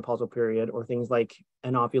perimenopausal period, or things like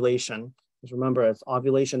an ovulation. Because remember, it's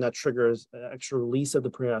ovulation that triggers extra release of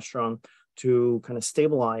the progesterone to kind of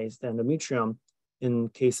stabilize the endometrium in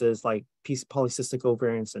cases like polycystic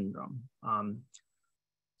ovarian syndrome.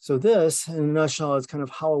 So this, in a nutshell, is kind of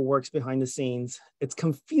how it works behind the scenes. It's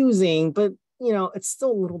confusing, but it's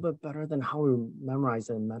still a little bit better than how we memorize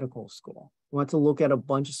it in medical school. We want to look at a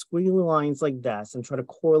bunch of squiggly lines like this and try to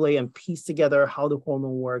correlate and piece together how the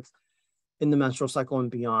hormone works. in the menstrual cycle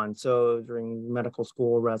and beyond. So during medical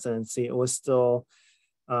school residency, it was still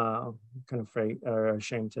kind of afraid or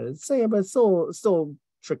ashamed to say it, but still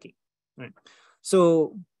tricky, right?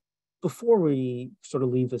 So before we sort of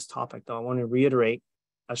leave this topic, though, I want to reiterate: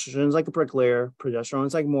 estrogen is like a bricklayer, progesterone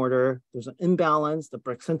is like mortar. There's an imbalance; the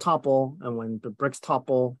bricks can topple, and when the bricks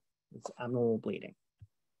topple, it's abnormal bleeding.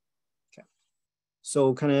 Okay,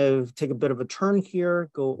 so kind of take a bit of a turn here,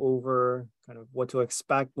 go over kind of what to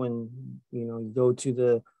expect when you go to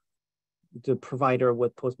the provider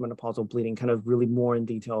with postmenopausal bleeding, kind of really more in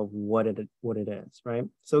detail of what it is, right?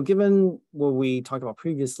 So given what we talked about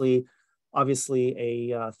previously, obviously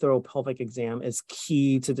a thorough pelvic exam is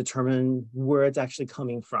key to determine where it's actually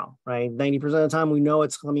coming from, right? 90% of the time we know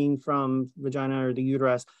it's coming from vagina or the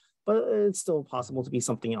uterus, but it's still possible to be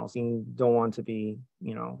something else. You don't want to be,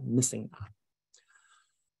 missing that.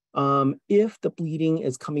 If the bleeding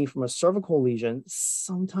is coming from a cervical lesion,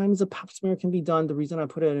 sometimes a pap smear can be done. The reason I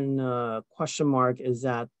put it in a question mark is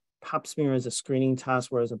that pap smear is a screening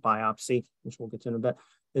test, whereas a biopsy, which we'll get to in a bit,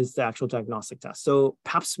 is the actual diagnostic test. So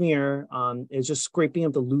pap smear is just scraping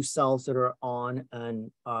of the loose cells that are on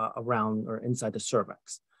and around or inside the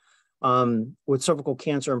cervix. With cervical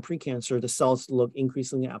cancer and precancer, the cells look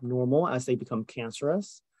increasingly abnormal as they become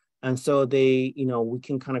cancerous. And so we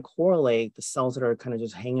can kind of correlate the cells that are kind of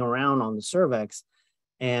just hanging around on the cervix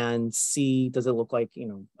and see, does it look like,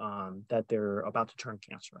 that they're about to turn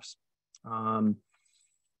cancerous.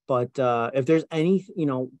 But if there's any,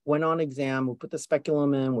 when on exam, we'll put the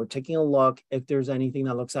speculum in, we're taking a look. If there's anything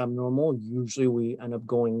that looks abnormal, usually we end up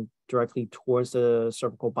going directly towards the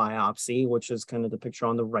cervical biopsy, which is kind of the picture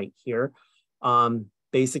on the right here.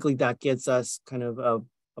 Basically, that gets us kind of a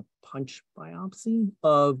punch biopsy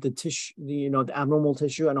of the tissue, the abnormal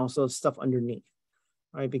tissue, and also stuff underneath,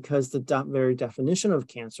 right? Because the very definition of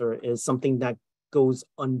cancer is something that goes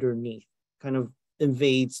underneath, kind of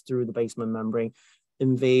invades through the basement membrane,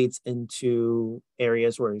 invades into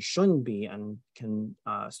areas where it shouldn't be, and can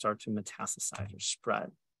start to metastasize or spread.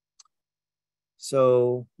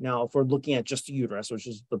 So now if we're looking at just the uterus, which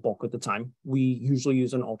is the bulk of the time, we usually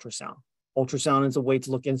use an ultrasound. Ultrasound is a way to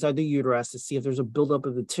look inside the uterus to see if there's a buildup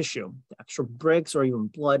of the tissue, the extra bricks or even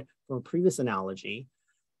blood from a previous analogy.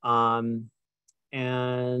 And,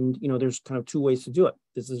 there's kind of two ways to do it.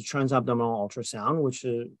 This is a transabdominal ultrasound, which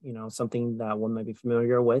is, something that one might be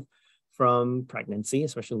familiar with from pregnancy,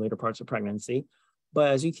 especially later parts of pregnancy.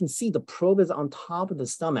 But as you can see, the probe is on top of the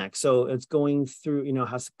stomach. So it's going through,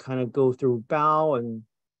 has to kind of go through bowel and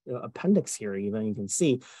appendix here, even you can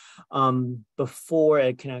see, before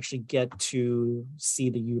it can actually get to see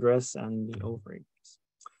the uterus and the ovaries.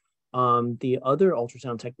 The other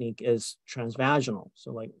ultrasound technique is transvaginal.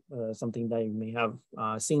 So like something that you may have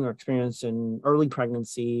seen or experienced in early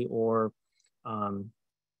pregnancy or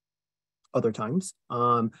other times.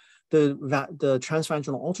 The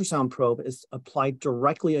transvaginal ultrasound probe is applied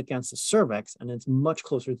directly against the cervix, and it's much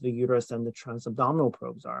closer to the uterus than the transabdominal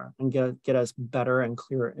probes are, and get us better and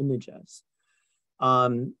clearer images.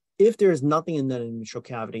 If there's nothing in the endometrial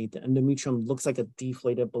cavity, the endometrium looks like a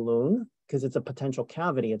deflated balloon because it's a potential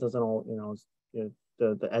cavity. It doesn't all,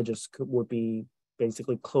 the edges would be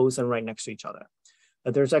basically close and right next to each other.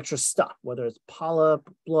 If there's extra stuff, whether it's polyp,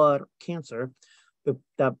 blood, or cancer,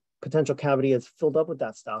 that potential cavity is filled up with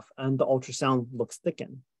that stuff, and the ultrasound looks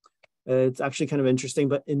thickened. It's actually kind of interesting,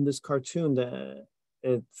 but in this cartoon, the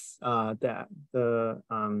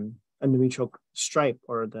endometrial stripe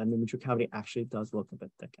or the endometrial cavity actually does look a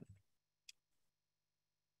bit thickened.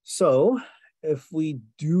 So if we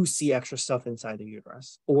do see extra stuff inside the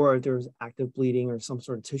uterus, or if there's active bleeding or some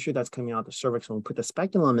sort of tissue that's coming out the cervix when we put the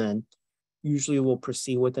speculum in, usually we'll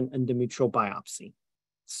proceed with an endometrial biopsy.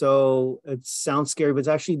 So it sounds scary, but it's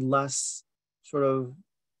actually less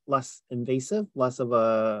invasive, less of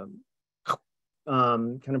a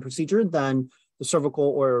kind of procedure than the cervical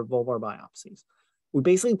or vulvar biopsies. We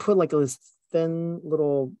basically put like this thin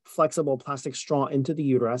little flexible plastic straw into the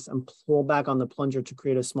uterus and pull back on the plunger to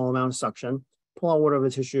create a small amount of suction, pull out whatever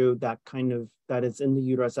tissue that is in the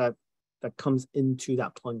uterus that comes into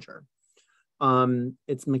that plunger.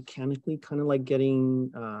 It's mechanically kind of like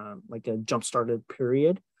getting like a jump-started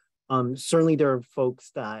period. Certainly there are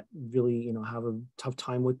folks that really, have a tough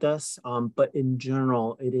time with this, but in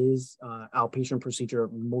general, it is outpatient procedure.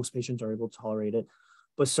 Most patients are able to tolerate it,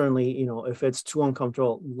 but certainly, if it's too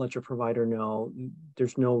uncomfortable, let your provider know.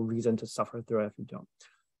 There's no reason to suffer through it if you don't.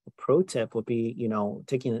 A pro tip would be,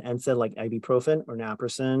 taking an NSAID like ibuprofen or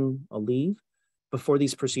naproxen, Aleve, before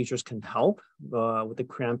these procedures can help with the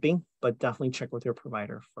cramping, but definitely check with your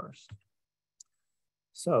provider first.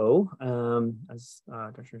 So, as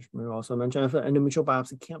Dr. Ishimaru also mentioned, if an endometrial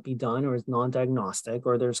biopsy can't be done or is non-diagnostic,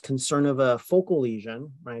 or there's concern of a focal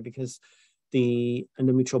lesion, right? Because the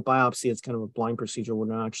endometrial biopsy is kind of a blind procedure. We're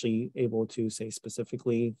not actually able to say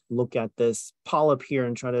specifically look at this polyp here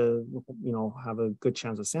and try to, have a good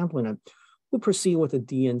chance of sampling it. We'll proceed with a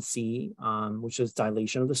DNC, which is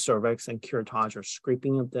dilation of the cervix, and curettage, or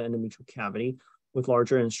scraping of the endometrial cavity with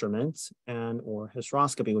larger instruments, and or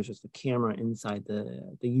hysteroscopy, which is the camera inside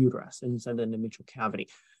the uterus, inside the endometrial cavity.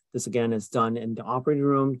 This again is done in the operating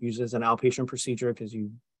room, usually as an outpatient procedure, because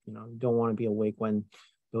you don't want to be awake when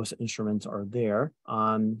those instruments are there,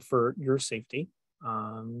 for your safety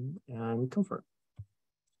and comfort.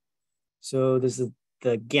 So this is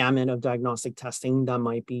the gamut of diagnostic testing that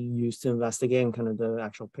might be used to investigate, and kind of the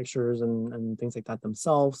actual pictures and things like that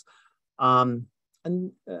themselves.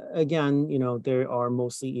 Again, they are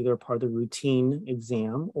mostly either part of the routine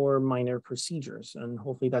exam or minor procedures. And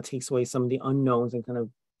hopefully that takes away some of the unknowns and kind of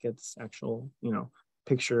gets actual,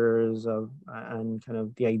 pictures of and kind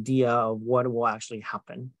of the idea of what will actually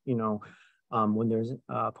happen, when there's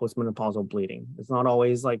postmenopausal bleeding. It's not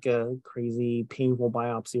always like a crazy painful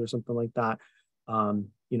biopsy or something like that.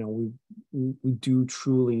 We do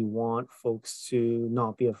truly want folks to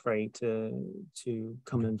not be afraid to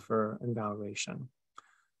come in for evaluation.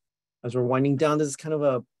 As we're winding down, this is kind of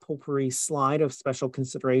a potpourri slide of special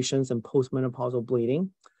considerations in postmenopausal bleeding.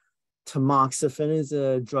 Tamoxifen is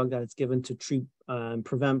a drug that is given to treat and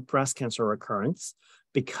prevent breast cancer recurrence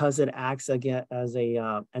because it acts again as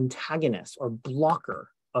a antagonist or blocker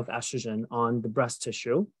of estrogen on the breast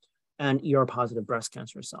tissue and ER-positive breast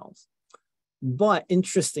cancer cells. But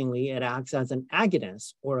interestingly, it acts as an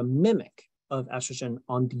agonist or a mimic of estrogen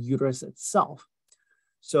on the uterus itself.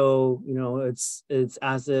 So, it's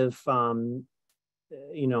as if,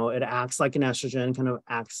 it acts like an estrogen, kind of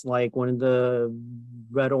acts like one of the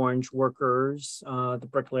red-orange workers, the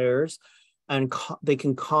bricklayers, and they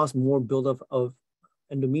can cause more buildup of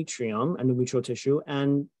endometrial tissue,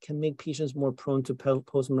 and can make patients more prone to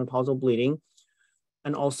postmenopausal bleeding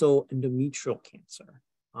and also endometrial cancer.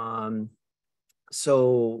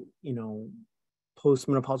 So,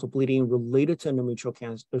 postmenopausal bleeding related to endometrial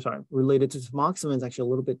cancer, related to tamoxifen is actually a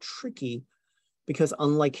little bit tricky, because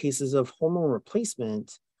unlike cases of hormone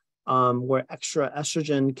replacement, where extra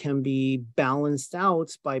estrogen can be balanced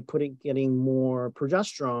out by getting more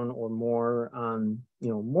progesterone or more,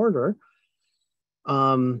 mortar,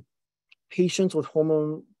 patients with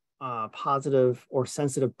hormone positive or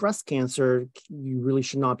sensitive breast cancer, you really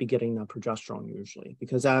should not be getting that progesterone usually,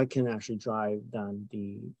 because that can actually drive down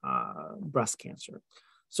the breast cancer.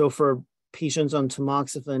 So for patients on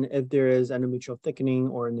tamoxifen, if there is endometrial thickening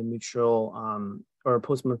or endometrial or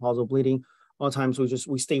postmenopausal bleeding, a lot of times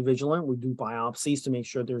we stay vigilant. We do biopsies to make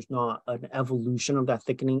sure there's not an evolution of that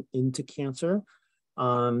thickening into cancer.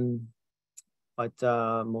 But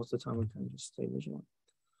most of the time we kind of just stay vigilant.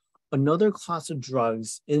 Another class of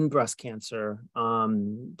drugs in breast cancer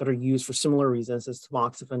that are used for similar reasons as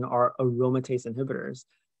tamoxifen are aromatase inhibitors.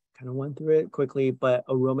 Kind of went through it quickly, but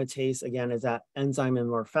aromatase, again, is that enzyme in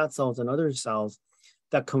our fat cells and other cells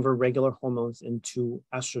that convert regular hormones into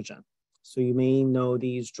estrogen. So you may know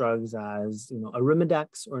these drugs as,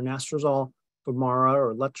 Arimidex or anastrozole, Femara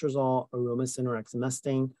or letrozole, Aromacin or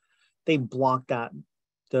exemestane. They block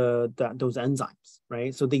those enzymes,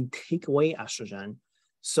 right? So they take away estrogen.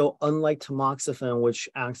 So unlike tamoxifen, which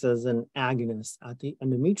acts as an agonist at the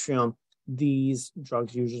endometrium, these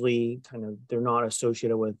drugs usually they're not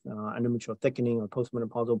associated with endometrial thickening or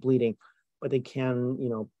postmenopausal bleeding, but they can,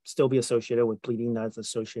 still be associated with bleeding that's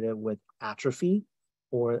associated with atrophy,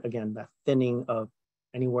 or again, that thinning of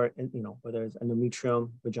anywhere, whether it's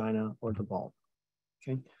endometrium, vagina, or the vulva.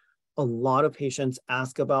 Okay. A lot of patients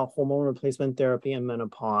ask about hormone replacement therapy and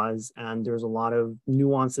menopause, and there's a lot of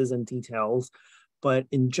nuances and details. But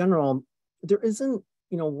in general, there isn't,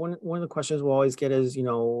 one of the questions we'll always get is,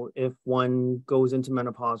 if one goes into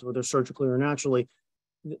menopause, whether surgically or naturally,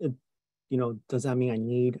 does that mean I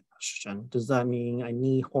need estrogen? Does that mean I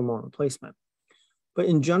need hormone replacement? But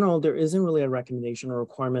in general, there isn't really a recommendation or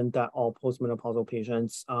requirement that all postmenopausal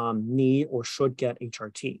patients need or should get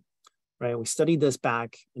HRT, right? We studied this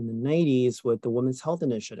back in the 90s with the Women's Health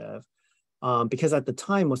Initiative, because at the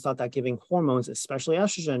time was thought that giving hormones, especially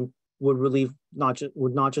estrogen, would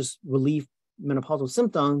not just relieve menopausal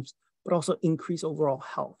symptoms, but also increase overall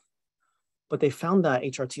health. But they found that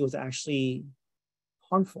HRT was actually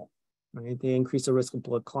harmful, right? They increase the risk of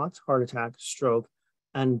blood clots, heart attack, stroke,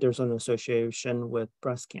 and there's an association with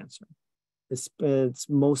breast cancer. It's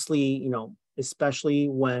mostly, especially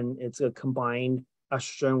when it's a combined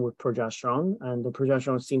estrogen with progesterone, and the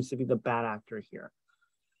progesterone seems to be the bad actor here.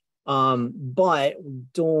 But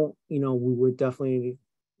don't, we would definitely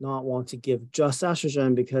not want to give just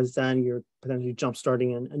estrogen, because then you're potentially jump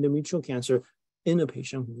starting an endometrial cancer in a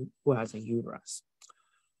patient who has a uterus.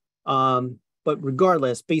 But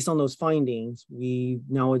regardless, based on those findings, we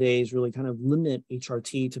nowadays really kind of limit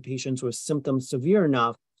HRT to patients with symptoms severe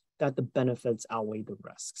enough that the benefits outweigh the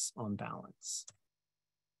risks on balance.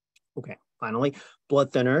 Okay, finally,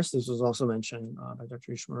 blood thinners. This was also mentioned by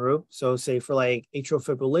Dr. Ishimaru. So say for like atrial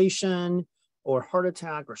fibrillation or heart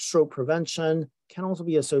attack or stroke prevention can also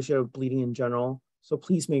be associated with bleeding in general. So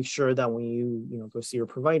please make sure that when you go see your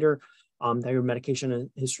provider, that your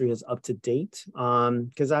medication history is up to date,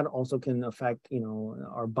 because that also can affect,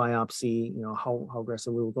 our biopsy, how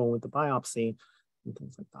aggressive we were going with the biopsy and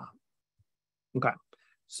things like that. Okay,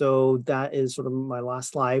 so that is sort of my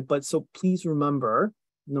last slide. But so please remember,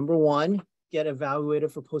 number one, get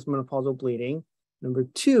evaluated for postmenopausal bleeding. Number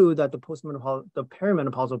two, that the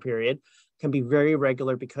perimenopausal period can be very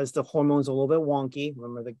irregular because the hormone's a little bit wonky.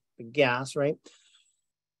 Remember the gas, right?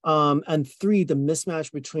 And three, the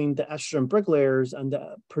mismatch between the estrogen bricklayers and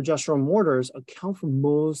the progesterone mortars account for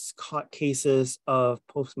most cases of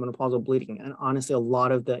postmenopausal bleeding. And honestly, a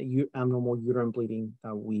lot of the abnormal uterine bleeding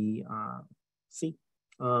that we see.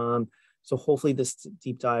 So hopefully this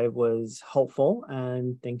deep dive was helpful,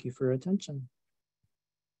 and thank you for your attention.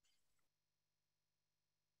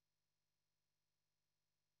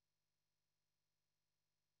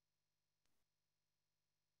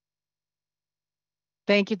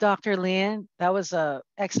 Thank you, Dr. Lin. That was an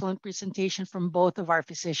excellent presentation from both of our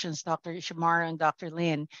physicians, Dr. Ishimaru and Dr.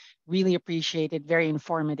 Lin. Really appreciate it, very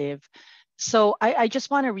informative. So I just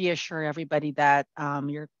want to reassure everybody that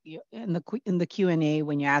you're in the Q&A,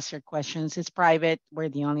 when you ask your questions, it's private. We're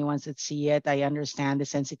the only ones that see it. I understand the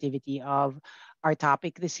sensitivity of our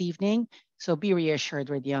topic this evening, so be reassured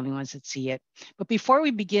we're the only ones that see it. But before we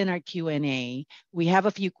begin our Q&A, we have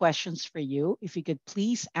a few questions for you. If you could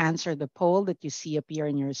please answer the poll that you see appear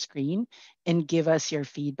on your screen and give us your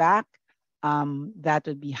feedback, that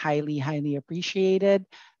would be highly, highly appreciated.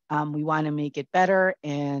 We want to make it better,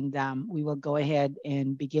 and we will go ahead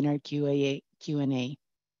and begin our Q&A.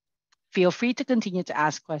 Feel free to continue to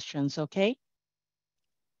ask questions, okay?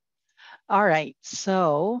 All right,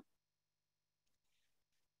 so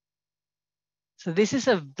this is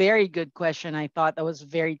a very good question. I thought that was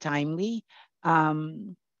very timely.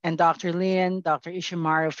 And Dr. Lin, Dr.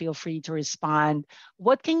 Ishimaru, feel free to respond.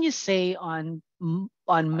 What can you say on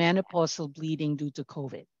menopausal bleeding due to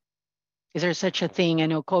COVID? Is there such a thing? I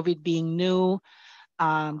know COVID being new,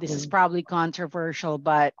 this is probably controversial,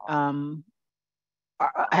 but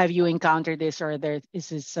have you encountered this, or is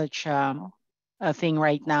this such a thing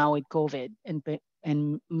right now with COVID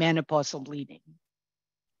and menopausal bleeding?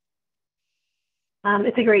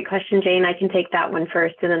 It's a great question, Jane. I can take that one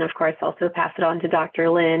first, and then of course also pass it on to Dr.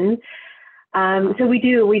 Lin. So we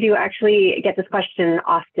do actually get this question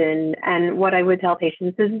often, and what I would tell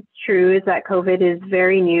patients is true is that COVID is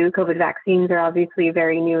very new. COVID vaccines are obviously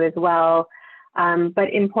very new as well,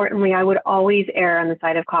 but importantly, I would always err on the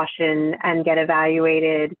side of caution and get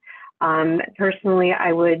evaluated. Personally,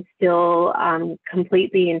 I would still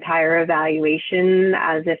complete the entire evaluation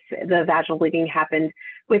as if the vaginal bleeding happened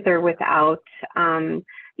with or without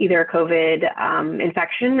either COVID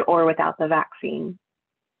infection or without the vaccine.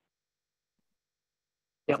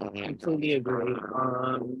 Yeah, I completely agree.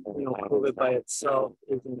 COVID by itself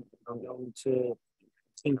isn't going to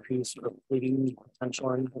increase sort of bleeding potential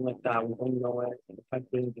or anything like that. We don't know it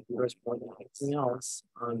affecting the uterus more than anything else.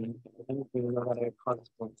 I think we know that it causes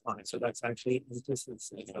more time. So that's actually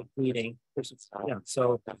instances of bleeding. Yeah,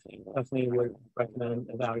 so definitely would recommend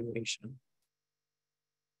evaluation.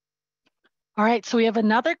 All right, so we have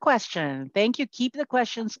another question. Thank you. Keep the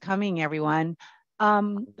questions coming, everyone.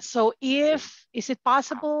 So is it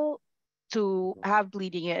possible to have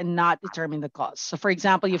bleeding and not determine the cause? So for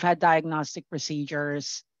example, you've had diagnostic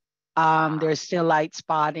procedures, there's still light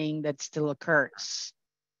spotting that still occurs.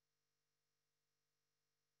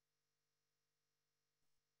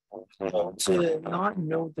 To not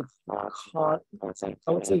know the cause,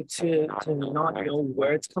 I would say to not know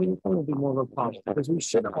where it's coming from would be more of a problem, because we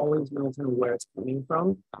should always know kind of where it's coming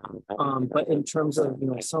from. But in terms of,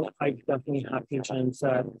 I definitely have patients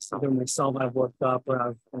that either myself I've worked up or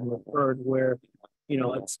I've been referred where,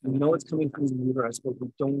 it's coming from the uterus, but we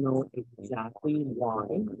don't know exactly why,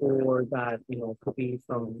 or that, could be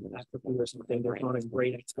from atrophy or something. There's not a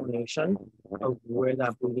great explanation of where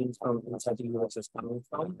that bleeding from inside the uterus is coming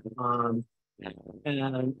from.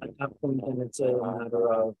 And at that point, then it's a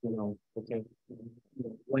matter of, okay,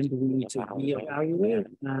 when do we need to reevaluate?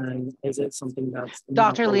 And is it something that's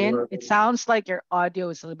not Dr. Lin, it tolerable? sounds like your audio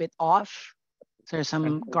is a little bit off. So there's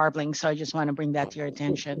some garbling, so I just want to bring that to your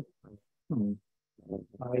attention.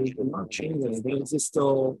 I did not change anything. Is it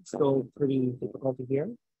still pretty difficult to hear?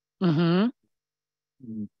 Mm-hmm.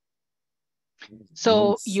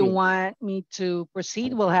 So you want me to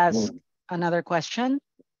proceed? We'll ask another question.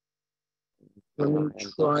 Let me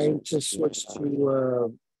try to switch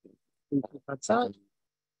to WhatsApp.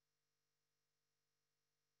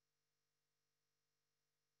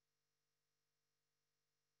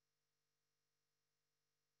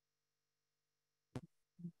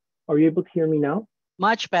 Are you able to hear me now?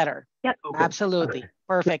 Much better. Yep. Okay. Absolutely.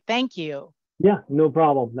 Perfect. Thank you. Yeah, no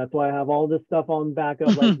problem. That's why I have all this stuff on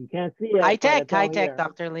backup. Like you can't see it. High tech, here.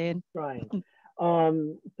 Dr. Lin. Trying.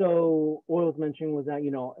 So what I was mentioning was that,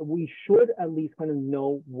 we should at least kind of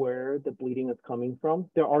know where the bleeding is coming from.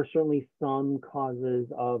 There are certainly some causes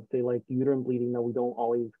of, say, like uterine bleeding that we don't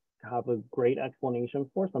always have a great explanation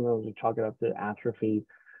for. Sometimes we chalk it up to atrophy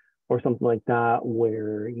or something like that,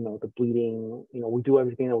 where, the bleeding, we do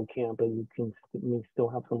everything that we can, but you may still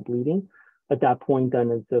have some bleeding. At that point, then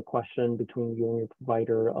it's a question between you and your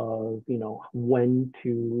provider of, when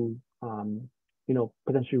to,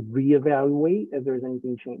 potentially reevaluate if there's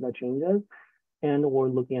anything that changes, and or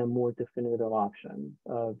looking at more definitive options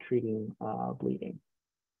of treating bleeding.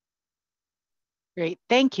 Great,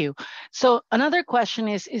 thank you. So another question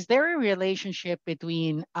is there a relationship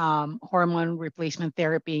between hormone replacement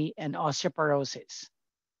therapy and osteoporosis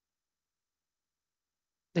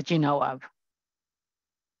that you know of?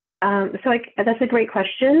 That's a great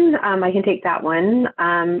question. I can take that one.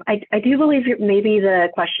 I do believe maybe the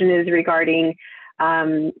question is regarding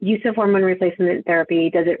use of hormone replacement therapy.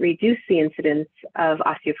 Does it reduce the incidence of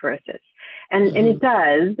osteoporosis? And it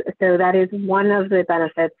does. So that is one of the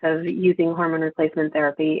benefits of using hormone replacement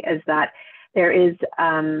therapy, is that there is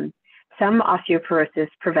some osteoporosis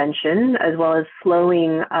prevention, as well as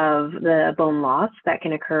slowing of the bone loss that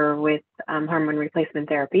can occur with hormone replacement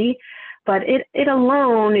therapy. But it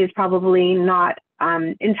alone is probably not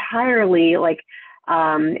entirely like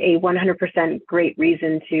a 100% great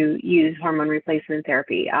reason to use hormone replacement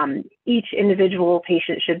therapy. Each individual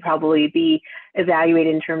patient should probably be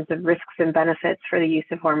evaluated in terms of risks and benefits for the use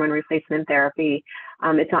of hormone replacement therapy.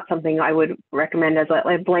 It's not something I would recommend as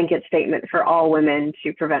a blanket statement for all women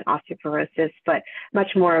to prevent osteoporosis, but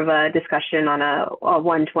much more of a discussion on a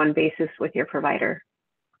one-to-one basis with your provider.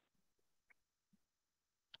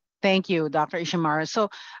 Thank you, Dr. Ishimaru.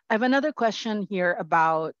 So I have another question here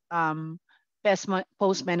about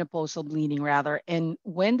postmenopausal bleeding, rather, and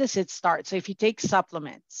when does it start? So if you take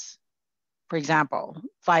supplements, for example,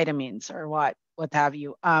 vitamins or what have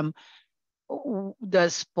you, does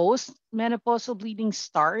postmenopausal bleeding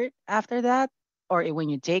start after that, or when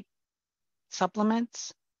you take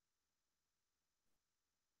supplements?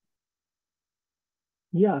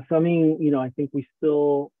 Yeah, so I mean, I think we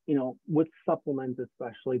still, with supplements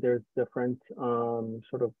especially, there's different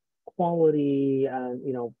sort of quality, and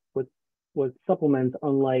with supplements,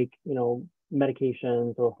 unlike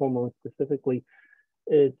medications or hormones specifically,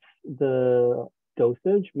 it's the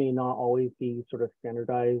dosage may not always be sort of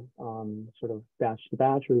standardized, sort of batch to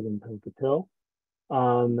batch or even pill to pill.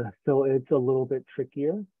 So it's a little bit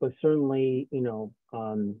trickier, but certainly, a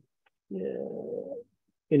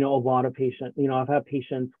lot of patients, I've had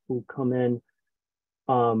patients who come in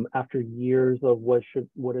after years of what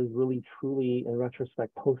is really truly, in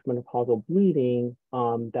retrospect, postmenopausal bleeding,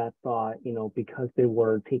 that thought, because they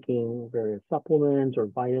were taking various supplements or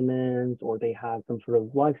vitamins, or they had some sort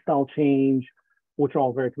of lifestyle change, which are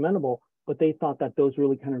all very commendable, but they thought that those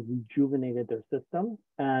really kind of rejuvenated their system,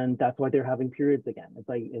 and that's why they're having periods again.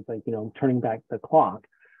 It's like turning back the clock,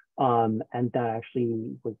 and that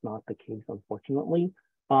actually was not the case, unfortunately.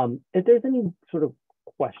 If there's any sort of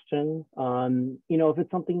question, if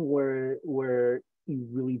it's something where you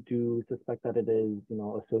really do suspect that it is,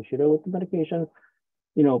 associated with the medication,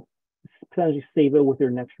 potentially save it with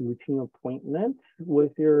your next routine appointment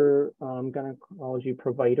with your gynecology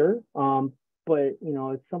provider. But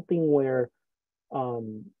it's something where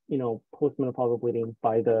postmenopausal bleeding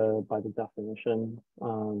by the definition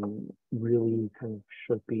really kind of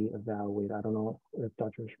should be evaluated. I don't know if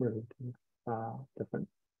Dr. Ishimaru thinks different.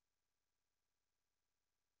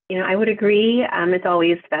 I would agree. It's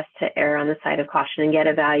always best to err on the side of caution and get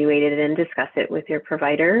evaluated and discuss it with your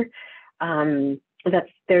provider.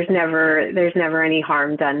 There's never any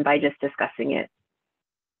harm done by just discussing it.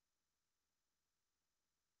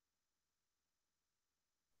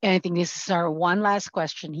 And I think this is our one last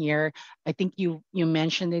question here. I think you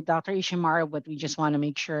mentioned it, Dr. Ishimaru, but we just want to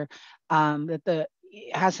make sure that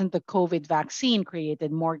hasn't the COVID vaccine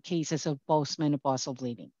created more cases of postmenopausal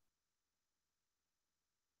bleeding?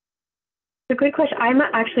 It's a great question. I'm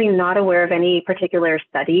actually not aware of any particular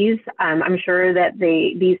studies. I'm sure that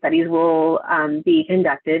these studies will be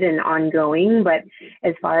conducted and ongoing, but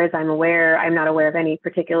as far as I'm aware, I'm not aware of any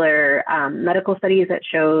particular medical studies that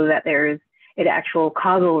show that there's an actual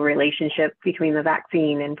causal relationship between the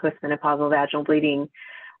vaccine and postmenopausal vaginal bleeding.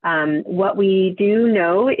 What we do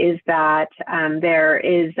know is that there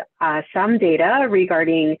is some data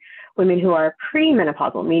regarding women who are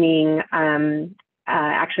premenopausal, meaning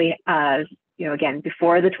actually, again,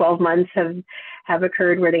 before the 12 months have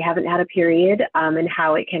occurred where they haven't had a period, and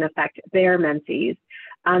how it can affect their menses.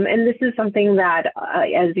 And this is something that,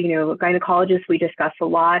 as gynecologists, we discuss a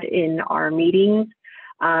lot in our meetings.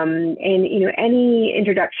 And any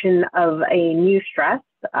introduction of a new stress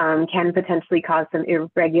can potentially cause some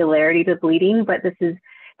irregularity to bleeding, but this is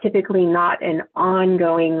typically not an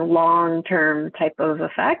ongoing long-term type of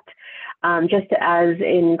effect. Just as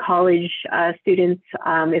in college students,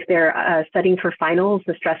 if they're studying for finals,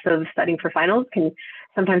 the stress of studying for finals can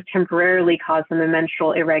sometimes temporarily cause some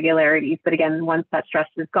menstrual irregularities. But again, once that stress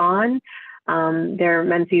is gone, their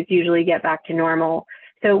menses usually get back to normal.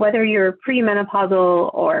 So whether you're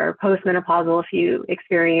premenopausal or postmenopausal, if you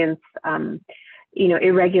experience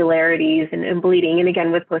irregularities and bleeding, and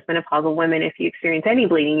again, with postmenopausal women, if you experience any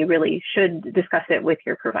bleeding, you really should discuss it with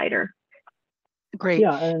your provider. Great.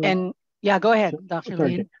 Yeah, and yeah, go ahead, Dr.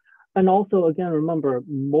 Lin. And also, again, remember,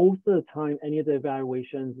 most of the time, any of the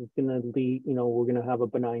evaluations is going to lead, we're going to have a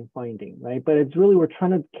benign finding, right? But it's really, we're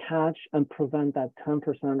trying to catch and prevent that 10%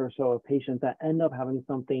 or so of patients that end up having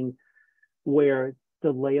something where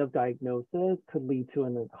delay of diagnosis could lead to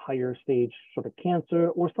a higher stage sort of cancer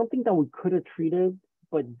or something that we could have treated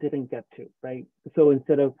but didn't get to, right? So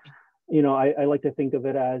instead of, I like to think of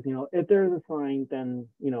it as, if there's a sign, then,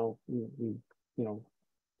 you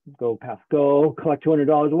go past go, collect $200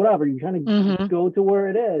 or whatever, you kind of go to where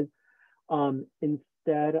it is,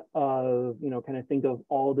 instead of, kind of think of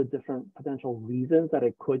all the different potential reasons that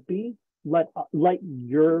it could be. Let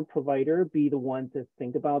your provider be the one to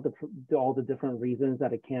think about all the different reasons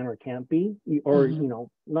that it can or can't be, or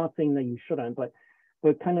not saying that you shouldn't, but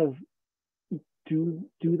kind of do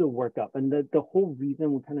the workup. And the whole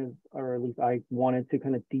reason we kind of, or at least I wanted to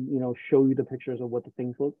kind of show you the pictures of what the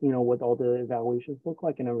things look, what all the evaluations look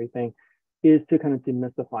like and everything, is to kind of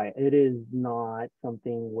demystify it. It is not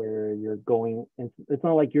something where you're going, and it's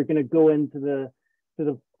not like you're going to go into the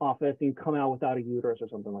office and come out without a uterus or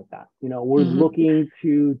something like that. We're looking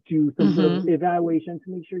to do some sort of evaluation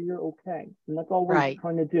to make sure you're okay. And that's all we're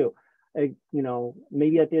trying to do.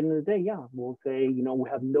 Maybe at the end of the day, yeah, we'll say, we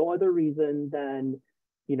have no other reason than,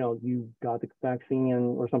 you got the vaccine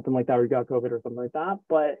or something like that, or you got COVID or something like that.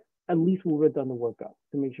 But at least we would have done the workup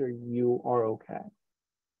to make sure you are okay.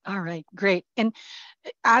 All right, great. And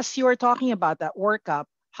as you were talking about that workup,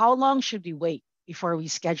 how long should we wait before we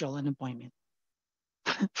schedule an appointment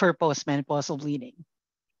for postmenopausal bleeding?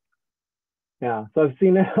 Yeah, so I've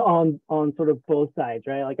seen it on sort of both sides,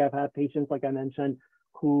 right? Like I've had patients, like I mentioned,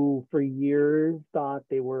 who for years thought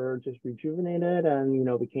they were just rejuvenated and,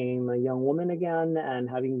 became a young woman again and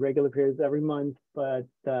having regular periods every month, but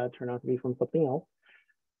turned out to be from something else.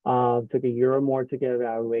 Took a year or more to get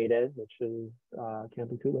evaluated, which is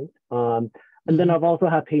can't be too late. And then I've also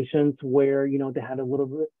had patients where, they had a little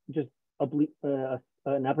bit, just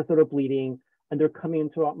an episode of bleeding, and they're coming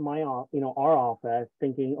into our office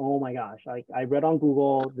thinking, oh my gosh, I read on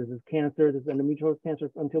Google, this is cancer, this is endometrial cancer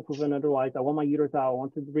until proven otherwise. I want my uterus out. I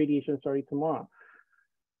want the radiation starting tomorrow.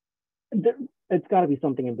 It's got to be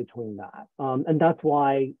something in between that. And that's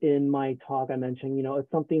why in my talk, I mentioned,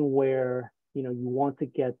 it's something where, you want to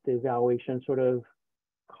get the evaluation sort of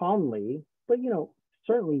calmly, but,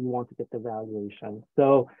 certainly you want to get the evaluation.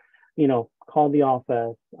 So, call the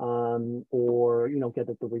office or, get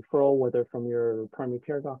the referral, whether from your primary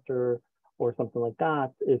care doctor or something like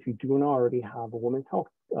that, if you do not already have a women's health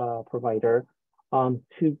provider,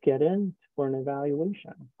 to get in for an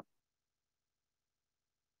evaluation.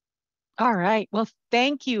 All right. Well,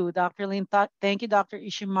 thank you, Dr. Lin. Thank you, Dr.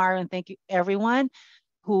 Ishimaru, and thank you, everyone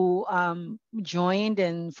who joined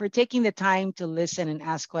and for taking the time to listen and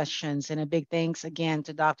ask questions. And a big thanks again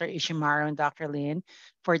to Dr. Ishimaru and Dr. Lin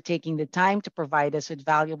for taking the time to provide us with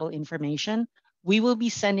valuable information. We will be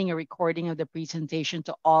sending a recording of the presentation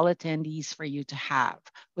to all attendees for you to have.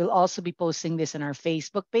 We'll also be posting this on our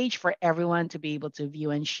Facebook page for everyone to be able to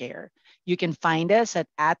view and share. You can find us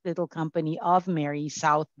at Little Company of Mary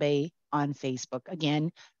South Bay on Facebook.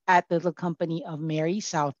 Again, at the Little Company of Mary,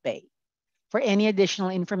 South Bay. For any additional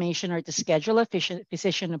information or to schedule a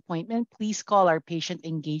physician appointment, please call our Patient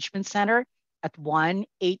Engagement Center at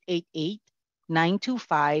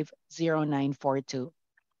 1-888-925-0942.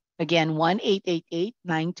 Again,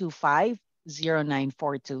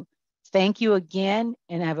 1-888-925-0942. Thank you again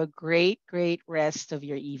and have a great, great rest of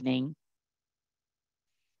your evening.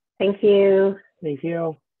 Thank you. Thank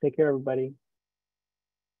you. Take care, everybody.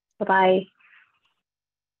 Bye-bye.